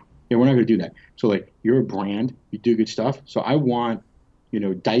 Like, we're not going to do that. So like, you're a brand, you do good stuff. So I want,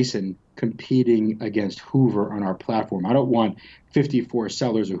 Dyson competing against Hoover on our platform. I don't want 54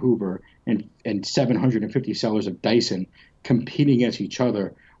 sellers of Hoover and 750 sellers of Dyson competing against each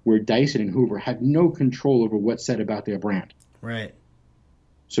other, where Dyson and Hoover have no control over what's said about their brand. Right.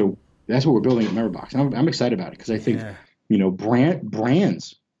 So That's what we're building at Memberbox. And I'm excited about it because I think, Yeah.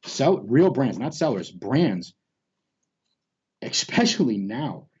 brands, real brands, not sellers, brands, especially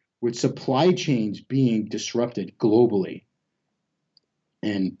now with supply chains being disrupted globally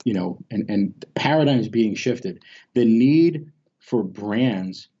and, and paradigms being shifted, the need for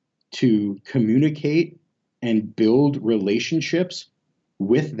brands to communicate and build relationships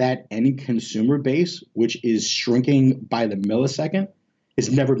with that end consumer base, which is shrinking by the millisecond,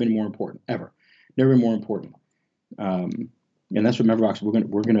 has never been more important, ever. Never been more important. And that's what Memberbox,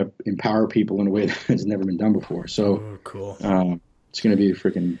 we're gonna empower people in a way that has never been done before. So cool. It's gonna be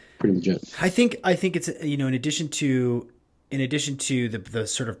freaking pretty legit. I think it's, in addition to the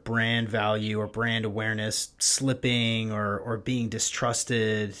sort of brand value or brand awareness slipping or being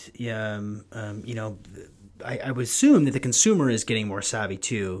distrusted, I would assume that the consumer is getting more savvy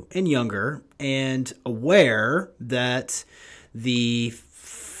too and younger and aware that the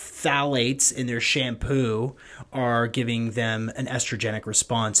phthalates in their shampoo are giving them an estrogenic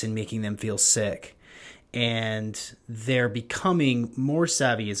response and making them feel sick. And they're becoming more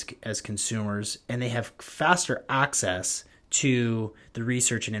savvy as consumers, and they have faster access to the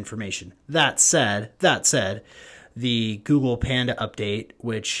research and information. That said, the Google Panda update,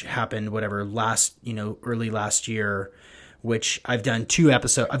 which happened early last year, which I've done two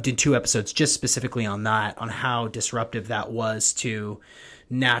episodes just specifically on that, on how disruptive that was to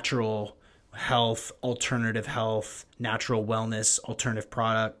natural health, alternative health, natural wellness, alternative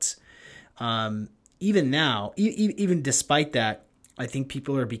products. Even now, even despite that, I think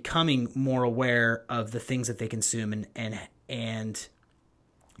people are becoming more aware of the things that they consume, and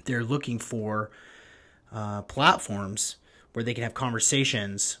they're looking for platforms where they can have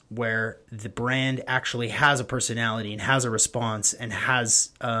conversations where the brand actually has a personality and has a response and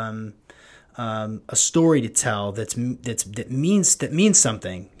has a story to tell that means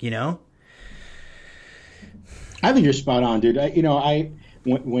something. I think you're spot on, dude.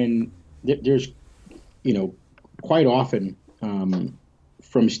 When there's quite often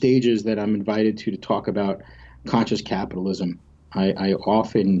from stages that I'm invited to talk about conscious capitalism, I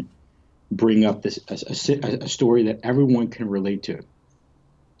often bring up a story that everyone can relate to,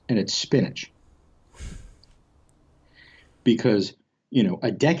 and it's spinach. Because,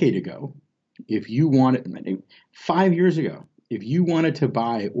 a decade ago, 5 years ago, if you wanted to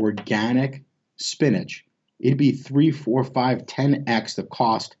buy organic spinach, it'd be 3, 4, 5, 10x the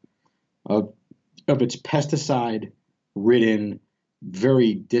cost of its pesticide-ridden,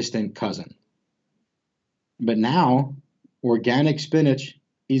 very distant cousin. But now, organic spinach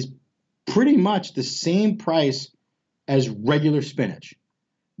is pretty much the same price as regular spinach.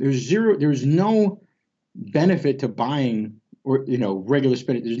 There's no benefit to buying regular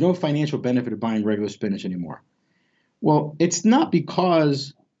spinach. There's no financial benefit of buying regular spinach anymore. Well, it's not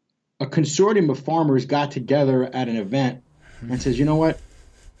because a consortium of farmers got together at an event and says, you know what?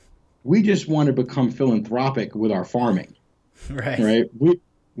 We just want to become philanthropic with our farming. Right?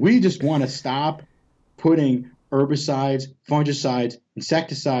 We just want to stop putting herbicides, fungicides,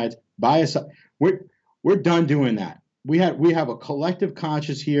 insecticides, biocides. We're done doing that. We have a collective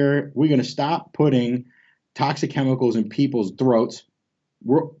conscience here. We're going to stop putting toxic chemicals in people's throats.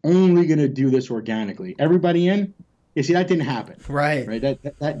 We're only going to do this organically. Everybody in? You see, that didn't happen. Right.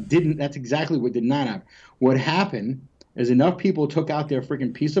 That didn't. That's exactly what did not happen. What happened is enough people took out their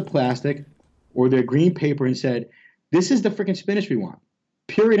freaking piece of plastic or their green paper and said, "This is the freaking spinach we want."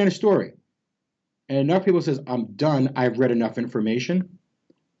 Period. End of story. And enough people says, "I'm done. I've read enough information.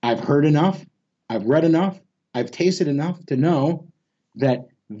 I've heard enough. I've read enough. I've tasted enough to know that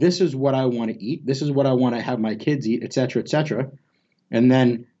this is what I want to eat. This is what I want to have my kids eat, et cetera, et cetera." And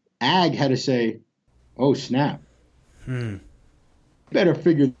then ag had to say, "Oh, snap. Better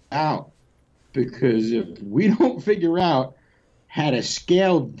figure it out, because if we don't figure out how to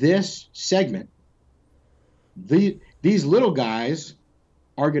scale this segment, these little guys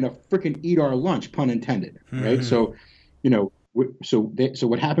are going to freaking eat our lunch," pun intended, right? So, so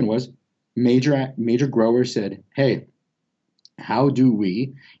what happened was major growers said, "Hey, how do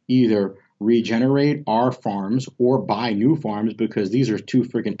we either regenerate our farms or buy new farms, because these are too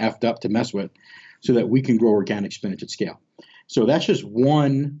freaking effed up to mess with, so that we can grow organic spinach at scale?" So that's just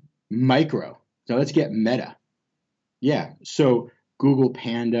one micro. So let's get meta. Yeah. So Google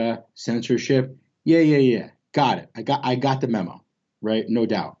Panda censorship. Yeah. Got it. I got the memo, right? No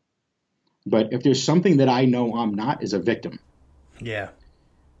doubt. But if there's something that I know I'm not, is a victim. Yeah.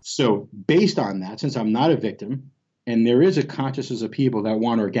 So based on that, since I'm not a victim, and there is a consciousness of people that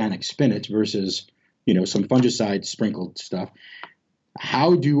want organic spinach versus, some fungicide sprinkled stuff,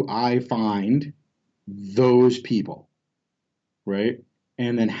 how do I find those people, right?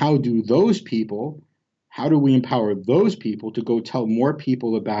 And then how do we empower those people to go tell more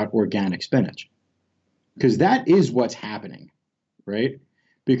people about organic spinach? Because that is what's happening, right?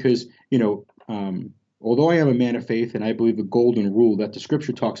 Because, although I am a man of faith and I believe the golden rule that the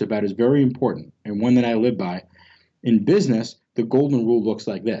scripture talks about is very important and one that I live by, in business, the golden rule looks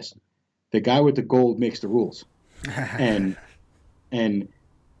like this. The guy with the gold makes the rules. and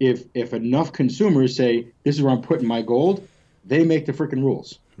if enough consumers say, this is where I'm putting my gold, they make the freaking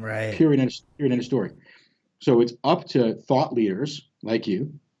rules. Right. Period. End of story. So it's up to thought leaders like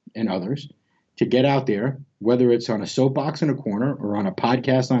you and others to get out there, whether it's on a soapbox in a corner or on a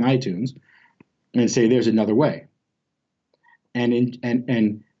podcast on iTunes, and say there's another way.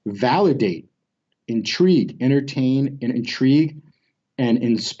 And validate, entertain, and intrigue, and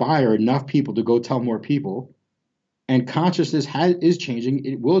inspire enough people to go tell more people. And consciousness is changing.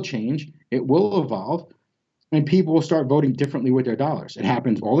 It will change. It will evolve. And people will start voting differently with their dollars. It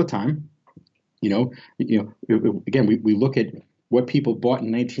happens all the time. Again, we look at what people bought in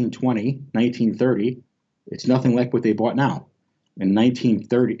 1920, 1930. It's nothing like what they bought now. In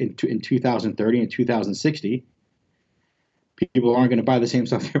 2030 and 2060, people aren't going to buy the same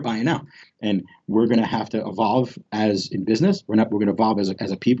stuff they're buying now. And we're going to have to evolve as in business. We're going to evolve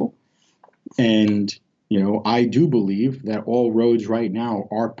as a people. And, I do believe that all roads right now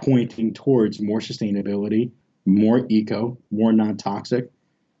are pointing towards more sustainability, more eco, more non-toxic,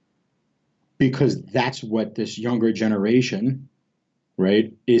 because that's what this younger generation,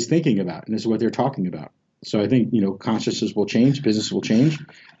 right, is thinking about. And this is what they're talking about. So I think, consciousness will change, business will change,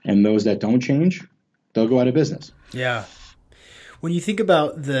 and those that don't change, they'll go out of business. Yeah. When you think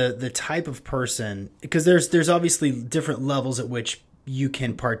about the type of person, because there's obviously different levels at which you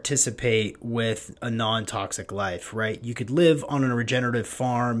can participate with a non-toxic life, right? You could live on a regenerative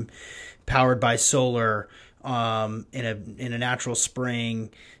farm powered by solar, in a natural spring,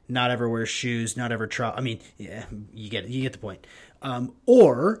 not ever wear shoes, not ever try. I mean, yeah, you get the point.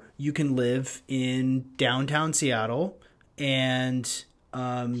 Or you can live in downtown Seattle and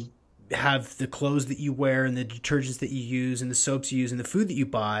have the clothes that you wear and the detergents that you use and the soaps you use and the food that you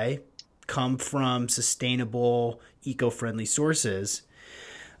buy come from sustainable, eco-friendly sources.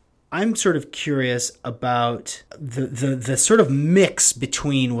 I'm sort of curious about the sort of mix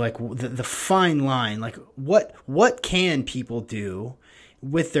between like the fine line, like what can people do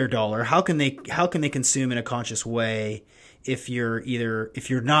with their dollar? How can they consume in a conscious way if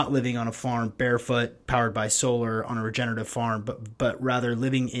you're not living on a farm barefoot powered by solar on a regenerative farm, but rather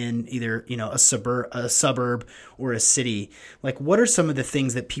living in either a suburb or a city? Like, what are some of the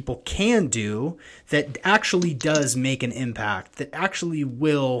things that people can do that actually does make an impact, that actually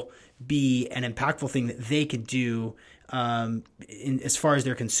will be an impactful thing that they could do as far as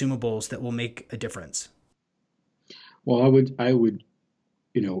their consumables that will make a difference? Well, I would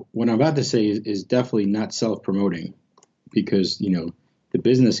what I'm about to say is definitely not self-promoting, because the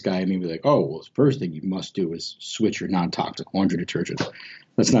business guy may be like, oh, well, the first thing you must do is switch your non-toxic laundry detergent.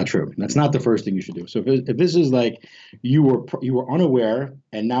 That's not true. That's not the first thing you should do. So if this is like you were unaware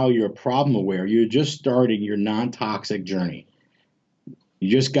and now you're problem aware, you're just starting your non-toxic journey. You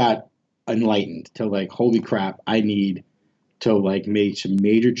just got enlightened to like, holy crap, I need to like make some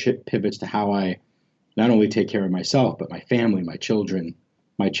major pivots to how I not only take care of myself, but my family, my children,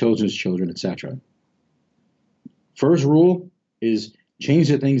 my children's children, etc. First rule is change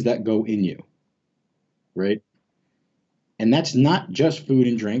the things that go in you, right? And that's not just food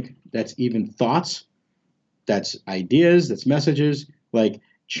and drink. That's even thoughts. That's ideas. That's messages. Like,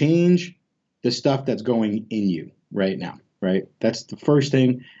 change the stuff that's going in you right now, right? That's the first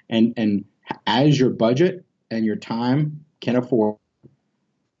thing. And as your budget and your time can afford,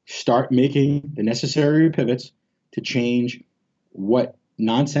 start making the necessary pivots to change what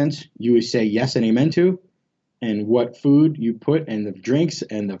nonsense you would say yes and amen to, and what food you put and the drinks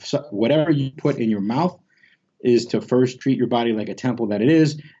and the whatever you put in your mouth is to first treat your body like a temple that it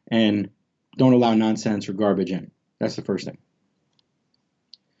is, and don't allow nonsense or garbage in. That's the first thing.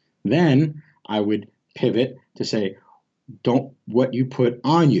 Then I would pivot to say, don't what you put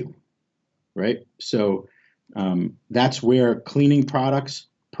on you, right? So that's where cleaning products,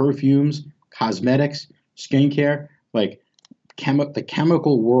 perfumes, cosmetics, skincare, like the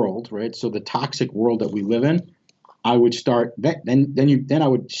chemical world, right? So the toxic world that we live in, I would start that. Then I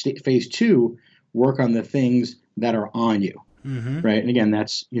would phase two, work on the things that are on you, right? And again,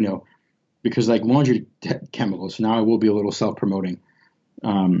 that's because like laundry chemicals. Now I will be a little self-promoting.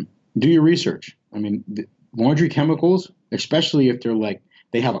 Do your research. I mean, laundry chemicals, especially if they're like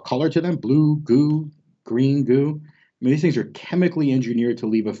they have a color to them, blue goo, green goo. I mean, these things are chemically engineered to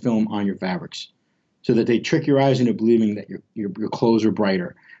leave a film on your fabrics. so that they trick your eyes into believing that your clothes are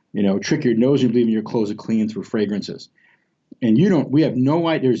brighter. Trick your nose into believing your clothes are clean through fragrances. And we have no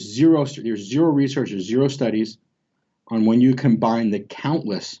idea. There's zero research, there's zero studies on when you combine the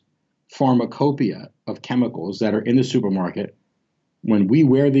countless pharmacopoeia of chemicals that are in the supermarket. When we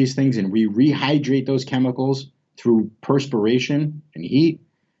wear these things and we rehydrate those chemicals through perspiration and heat,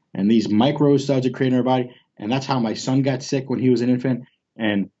 and these micro studs are created in our body, and that's how my son got sick when he was an infant.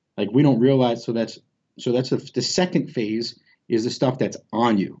 And like we don't realize, so that's the second phase is the stuff that's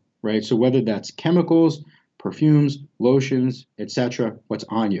on you, right? So whether that's chemicals, perfumes, lotions, etc., what's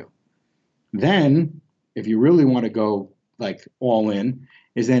on you. Then, if you really want to go like all in,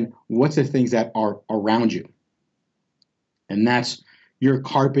 is then what's the things that are around you? And that's your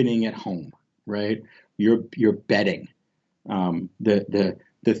carpeting at home, right? Your bedding,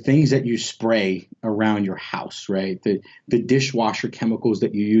 the things that you spray around your house, right? The dishwasher chemicals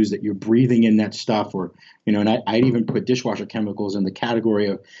that you use, that you're breathing in that stuff, or and I'd even put dishwasher chemicals in the category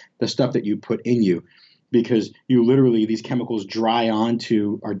of the stuff that you put in you, because you literally, these chemicals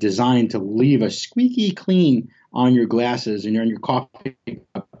are designed to leave a squeaky clean on your glasses and on your coffee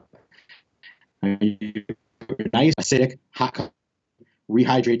cup. Nice acidic hot cup,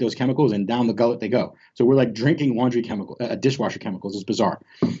 rehydrate those chemicals, and down the gullet they go. So we're like drinking dishwasher chemicals. It's bizarre,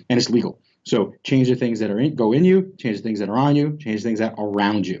 and it's legal. So change the things that go in you, change the things that are on you, change the things that are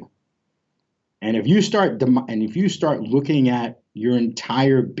around you. And if you start looking at your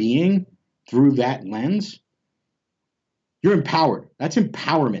entire being through that lens, you're empowered. That's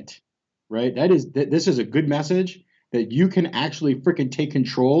empowerment, right? This is a good message that you can actually freaking take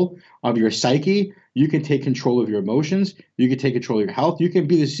control of your psyche. You can take control of your emotions. You can take control of your health. You can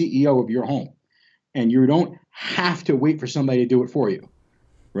be the CEO of your home, and you don't have to wait for somebody to do it for you,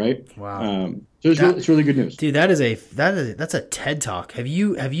 right? Wow. So it's really good news, dude. That's a TED Talk. Have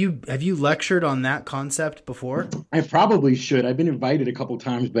you lectured on that concept before? I probably should. I've been invited a couple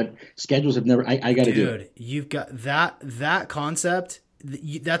times, but schedules have never. I got to do it. Dude, you've got that concept.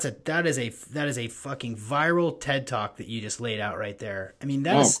 That is a fucking viral TED Talk that you just laid out right there. I mean,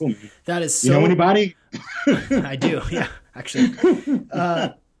 cool. That is so. You know anybody? I do, yeah, actually.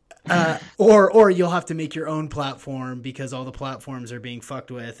 Or you'll have to make your own platform, because all the platforms are being fucked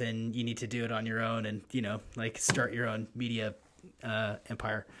with, and you need to do it on your own, and like start your own media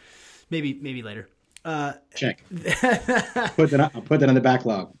empire. Maybe later. Check. I'll put that on the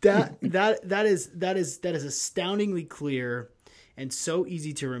backlog. That is astoundingly clear and so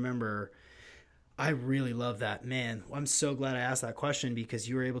easy to remember. I really love that, man. I'm so glad I asked that question, because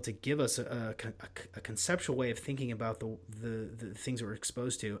you were able to give us a conceptual way of thinking about the things that we're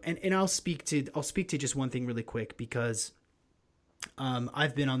exposed to. And I'll speak to just one thing really quick, because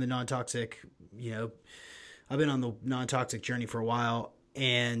I've been on the non-toxic journey for a while,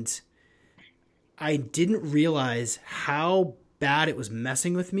 and I didn't realize how bad it was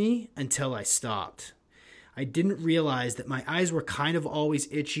messing with me until I stopped. I didn't realize that my eyes were kind of always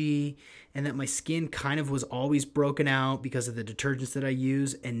itchy, and that my skin kind of was always broken out because of the detergents that I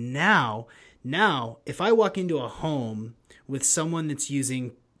use. And now if I walk into a home with someone that's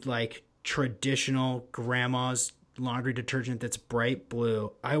using like traditional grandma's laundry detergent that's bright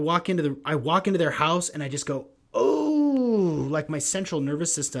blue, I walk into their house and I just go, oh, like my central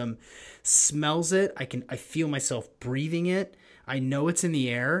nervous system smells it. I feel myself breathing it. I know it's in the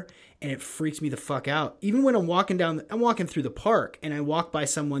air, and it freaks me the fuck out. Even when I'm walking through the park, and I walk by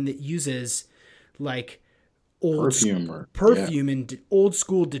someone that uses like perfume and old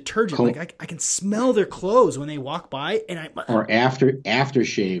school detergent. Like I can smell their clothes when they walk by, and or after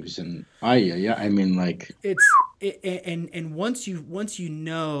shaves, and I mean, like and once you've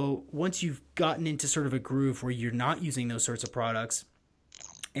gotten into sort of a groove where you're not using those sorts of products,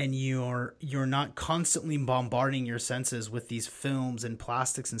 and you're not constantly bombarding your senses with these films and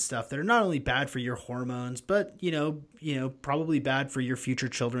plastics and stuff that are not only bad for your hormones, but probably bad for your future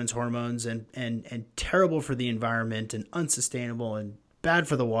children's hormones, and terrible for the environment, and unsustainable, and bad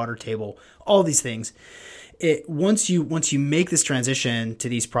for the water table, all these things. Once you make this transition to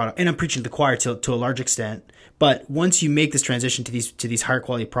these products, and I'm preaching to the choir to a large extent, but once you make this transition to these higher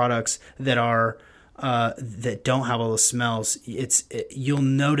quality products that are that don't have all the smells, you'll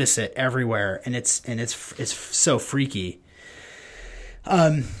notice it everywhere, and it's so freaky.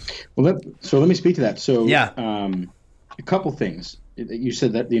 Let me speak to that. So yeah, a couple things. You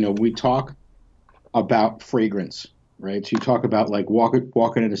said that we talk about fragrance, right? So you talk about like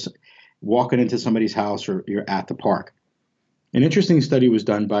walking into somebody's house, or you're at the park. An interesting study was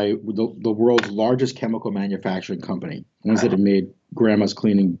done by the world's largest chemical manufacturing company, ones that have made grandma's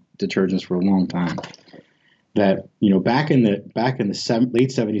cleaning detergents for a long time. that back in the late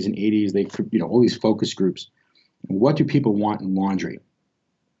 70s and 80s, they all these focus groups. What do people want in laundry?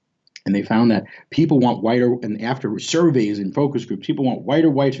 And they found that people want whiter, and after surveys and focus groups, people want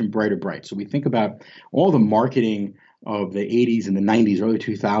whiter whites and brighter brights. So we think about all the marketing of the 80s and the 90s, early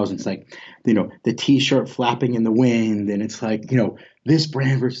 2000s, like, the T-shirt flapping in the wind, and it's like, this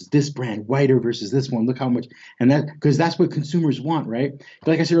brand versus this brand, whiter versus this one. Look how much, and that because that's what consumers want, right? But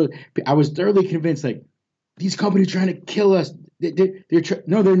like I said earlier, I was thoroughly convinced, like, these companies are trying to kill us.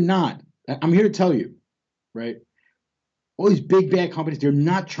 No, they're not. I'm here to tell you, right? All these big bad companies, they're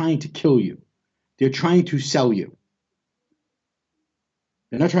not trying to kill you. They're trying to sell you.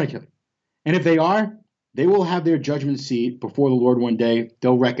 They're not trying to kill you. And if they are, they will have their judgment seat before the Lord one day.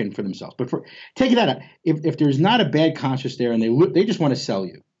 They'll reckon for themselves. But taking that out, if there's not a bad conscience there and they just want to sell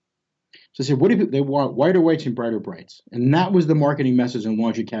you. So I said, what do they want? Whiter whites and brighter brights. And that was the marketing message in the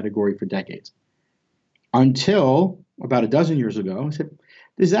laundry category for decades. Until about a dozen years ago, I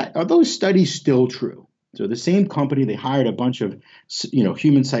said, are those studies still true? So the same company, they hired a bunch of,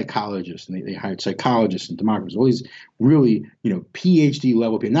 human psychologists, and they hired psychologists and demographers, all these really, PhD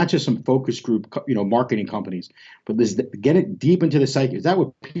level people, not just some focus group, marketing companies, but get it deep into the psyche. Is that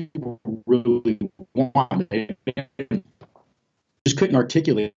what people really want? They just couldn't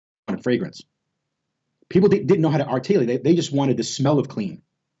articulate on a fragrance. People didn't know how to articulate. They just wanted the smell of clean,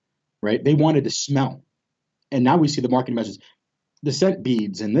 right? They wanted the smell. And now we see the marketing message, the scent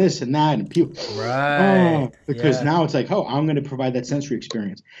beads and this and that, and people, right? Because now it's like, I'm going to provide that sensory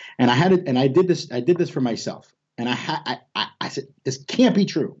experience. And I did this for myself. And I said, this can't be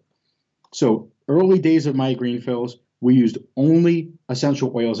true. So early days of my green fills, we used only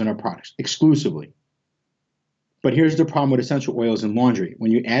essential oils in our products, exclusively. But here's the problem with essential oils in laundry.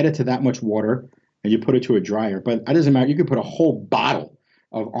 When you add it to that much water and you put it to a dryer, but it doesn't matter, you could put a whole bottle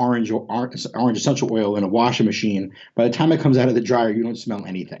of orange essential oil in a washing machine. By the time it comes out of the dryer, you don't smell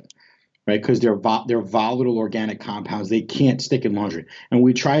anything, right? Because they're volatile organic compounds. They can't stick in laundry. And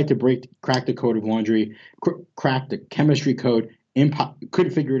we tried to crack the code of laundry, crack the chemistry code,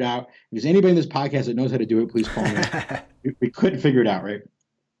 couldn't figure it out. If there's anybody in this podcast that knows how to do it, please call me. We couldn't figure it out, right?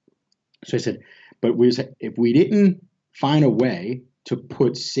 So I said, if we didn't find a way to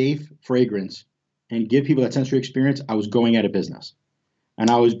put safe fragrance and give people that sensory experience, I was going out of business. And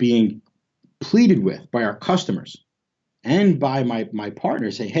I was being pleaded with by our customers and by my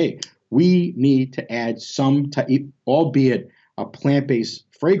partners, say, hey, we need to add some type, albeit a plant-based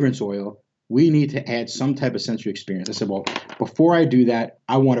fragrance oil, we need to add some type of sensory experience. I said, well, before I do that,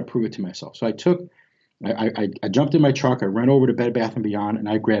 I want to prove it to myself. So I jumped in my truck, I ran over to Bed Bath & Beyond, and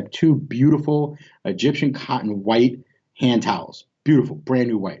I grabbed 2 beautiful Egyptian cotton white hand towels. Beautiful, brand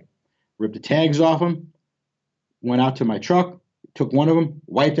new white. Ripped the tags off them, went out to my truck, took one of them,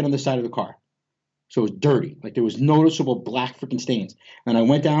 wiped it on the side of the car. So it was dirty. Like there was noticeable black freaking stains. And I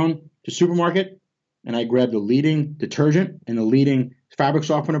went down to the supermarket and I grabbed the leading detergent and the leading fabric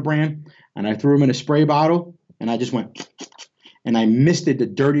softener brand, and I threw them in a spray bottle, and I just went, and I misted the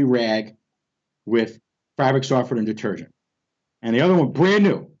dirty rag with fabric softener and detergent. And the other one, brand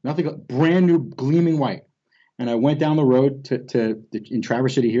new, brand new, gleaming white. And I went down the road in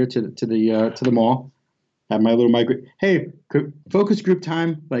Traverse City here to the mall. Have my little hey, focus group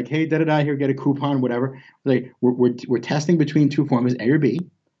time, like, hey, here, get a coupon, whatever. Like, we're testing between 2 formulas, A or B.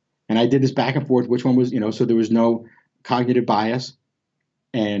 And I did this back and forth, which one was, so there was no cognitive bias.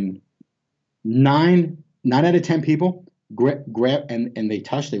 And 9 out of 10 people grab and they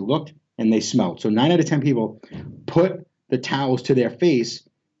touched, they looked, and they smelled. So 9 out of 10 people put the towels to their face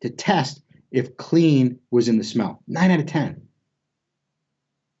to test if clean was in the smell. 9 out of 10.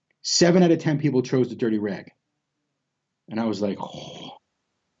 7 out of 10 people chose the dirty rag. And I was like, oh.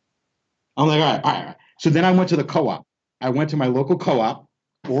 I'm like, all right. So then I went to the co-op. I went to my local co-op,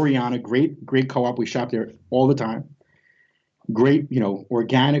 Oriana, great co-op. We shop there all the time. Great,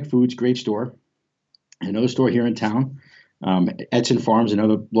 organic foods, great store. Another store here in town, Edson Farms,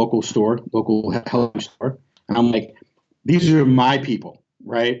 another local health store. And I'm like, these are my people,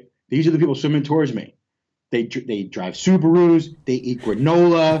 right? These are the people swimming towards me. They drive Subarus, they eat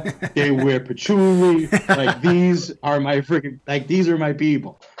granola, they wear patchouli. Like, these are my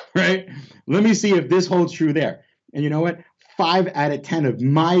people, right? Let me see if this holds true there. And you know what? 5 out of 10 of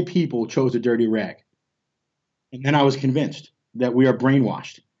my people chose a dirty rag. And then I was convinced that we are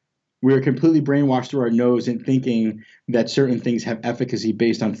brainwashed. We are completely brainwashed through our nose in thinking that certain things have efficacy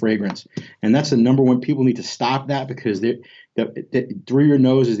based on fragrance. And that's the number one. People need to stop that, because through your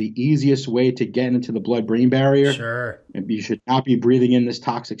nose is the easiest way to get into the blood-brain barrier. Sure. And you should not be breathing in this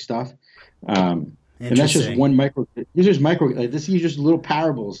toxic stuff. And that's just one micro. These are just micro. Like, these are just little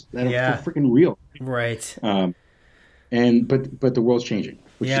parables that are freaking real. Right. But the world's changing,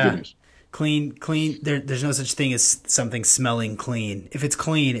 which is good news. Clean. There's no such thing as something smelling clean. If it's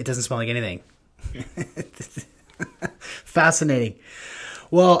clean, it doesn't smell like anything. Fascinating.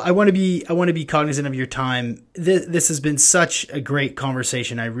 Well, I want to be cognizant of your time. This has been such a great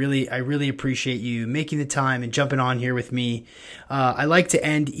conversation. I really appreciate you making the time and jumping on here with me. I like to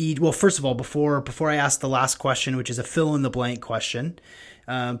end well, first of all, before I ask the last question, which is a fill in the blank question,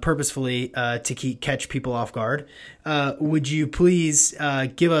 purposefully to catch people off guard, would you please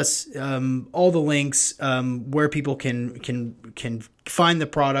give us all the links where people can find the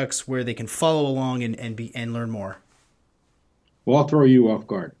products, where they can follow along and learn more? Well, I'll throw you off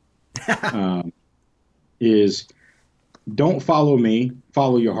guard. Is don't follow me,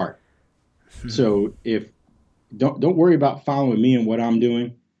 follow your heart. So if don't worry about following me and what I'm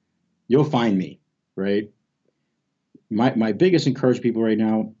doing, you'll find me, right? My biggest encouragement to people right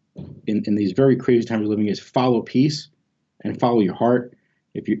now in these very crazy times we're living is follow peace and follow your heart.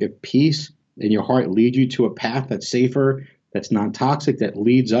 If peace and your heart lead you to a path that's safer, that's non-toxic, that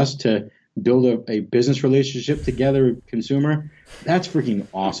leads us to build a business relationship together, consumer, that's freaking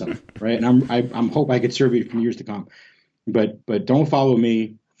awesome, right? And I'm hope I could serve you for years to come. But don't follow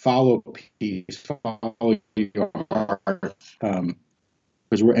me, follow peace, follow your heart,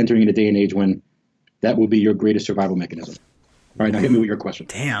 because we're entering in a day and age when that will be your greatest survival mechanism. All right, now hit me with your question.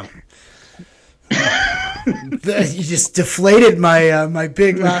 Damn. You just deflated my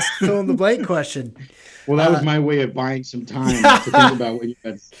big last fill in the blank question. Well, that was my way of buying some time to think about what you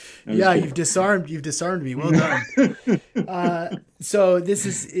had. Yeah, you've disarmed me. Well done. So this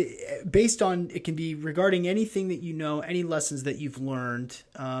is based on, it can be regarding anything that you know, any lessons that you've learned,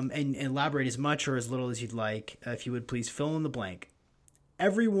 and elaborate as much or as little as you'd like. If you would please fill in the blank.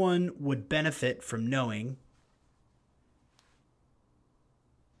 Everyone would benefit from knowing.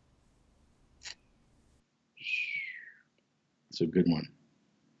 It's a good one.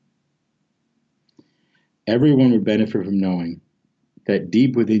 Everyone would benefit from knowing that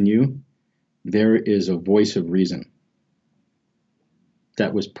deep within you, there is a voice of reason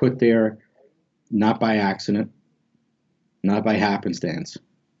that was put there not by accident, not by happenstance,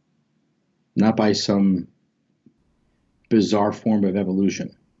 not by some bizarre form of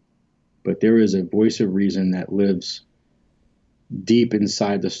evolution, but there is a voice of reason that lives deep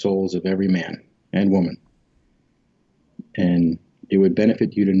inside the souls of every man and woman. And it would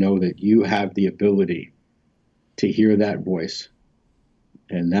benefit you to know that you have the ability to hear that voice,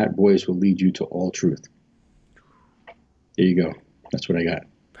 and that voice will lead you to all truth. There you go. That's what I got.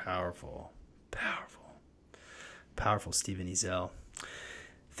 Powerful, Steven Ezell.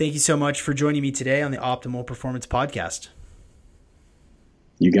 Thank you so much for joining me today on the Optimal Performance Podcast.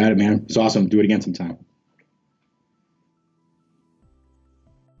 You got it, man. It's awesome. Do it again sometime.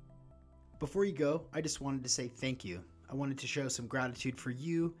 Before you go, I just wanted to say thank you. I wanted to show some gratitude for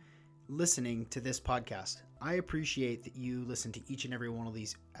you listening to this podcast. I appreciate that you listen to each and every one of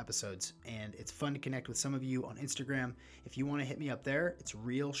these episodes, and it's fun to connect with some of you on Instagram. If you want to hit me up there, it's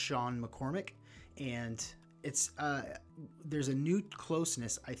Real Sean McCormick, and it's there's a new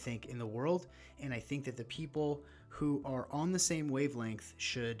closeness, I think, in the world, and I think that the people who are on the same wavelength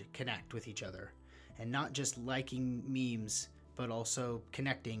should connect with each other, and not just liking memes, but also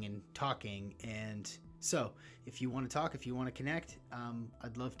connecting and talking. And so if you want to talk, if you want to connect,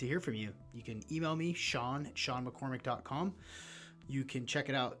 I'd love to hear from you. You can email me, sean@seanmccormick.com. You can check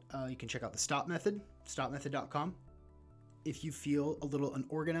it out. You can check out the Stop Method, stopmethod.com. If you feel a little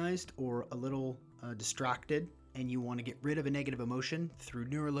unorganized or a little distracted and you want to get rid of a negative emotion through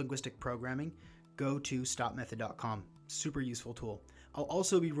neurolinguistic programming, go to stopmethod.com. Super useful tool. I'll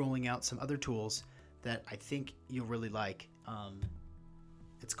also be rolling out some other tools that I think you'll really like.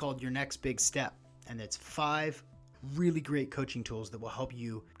 It's called Your Next Big Step, and it's 5 really great coaching tools that will help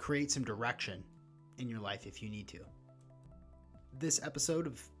you create some direction in your life if you need to. This episode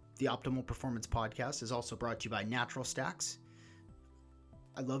of the Optimal Performance Podcast is also brought to you by Natural Stacks.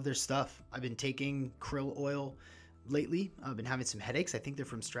 I love their stuff. I've been taking krill oil lately. I've been having some headaches. I think they're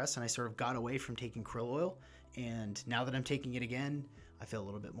from stress, and I sort of got away from taking krill oil. And now that I'm taking it again, I feel a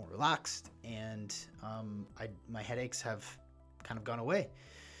little bit more relaxed, and my headaches have kind of gone away.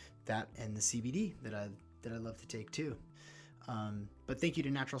 That and the CBD that I love to take too. But thank you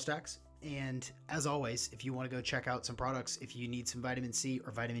to Natural Stacks. And as always, if you want to go check out some products, if you need some vitamin C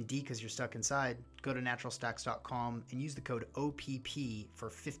or vitamin D because you're stuck inside, go to naturalstacks.com and use the code OPP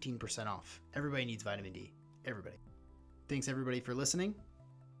for 15% off. Everybody needs vitamin D. Everybody. Thanks everybody for listening.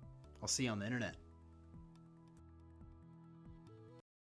 I'll see you on the internet.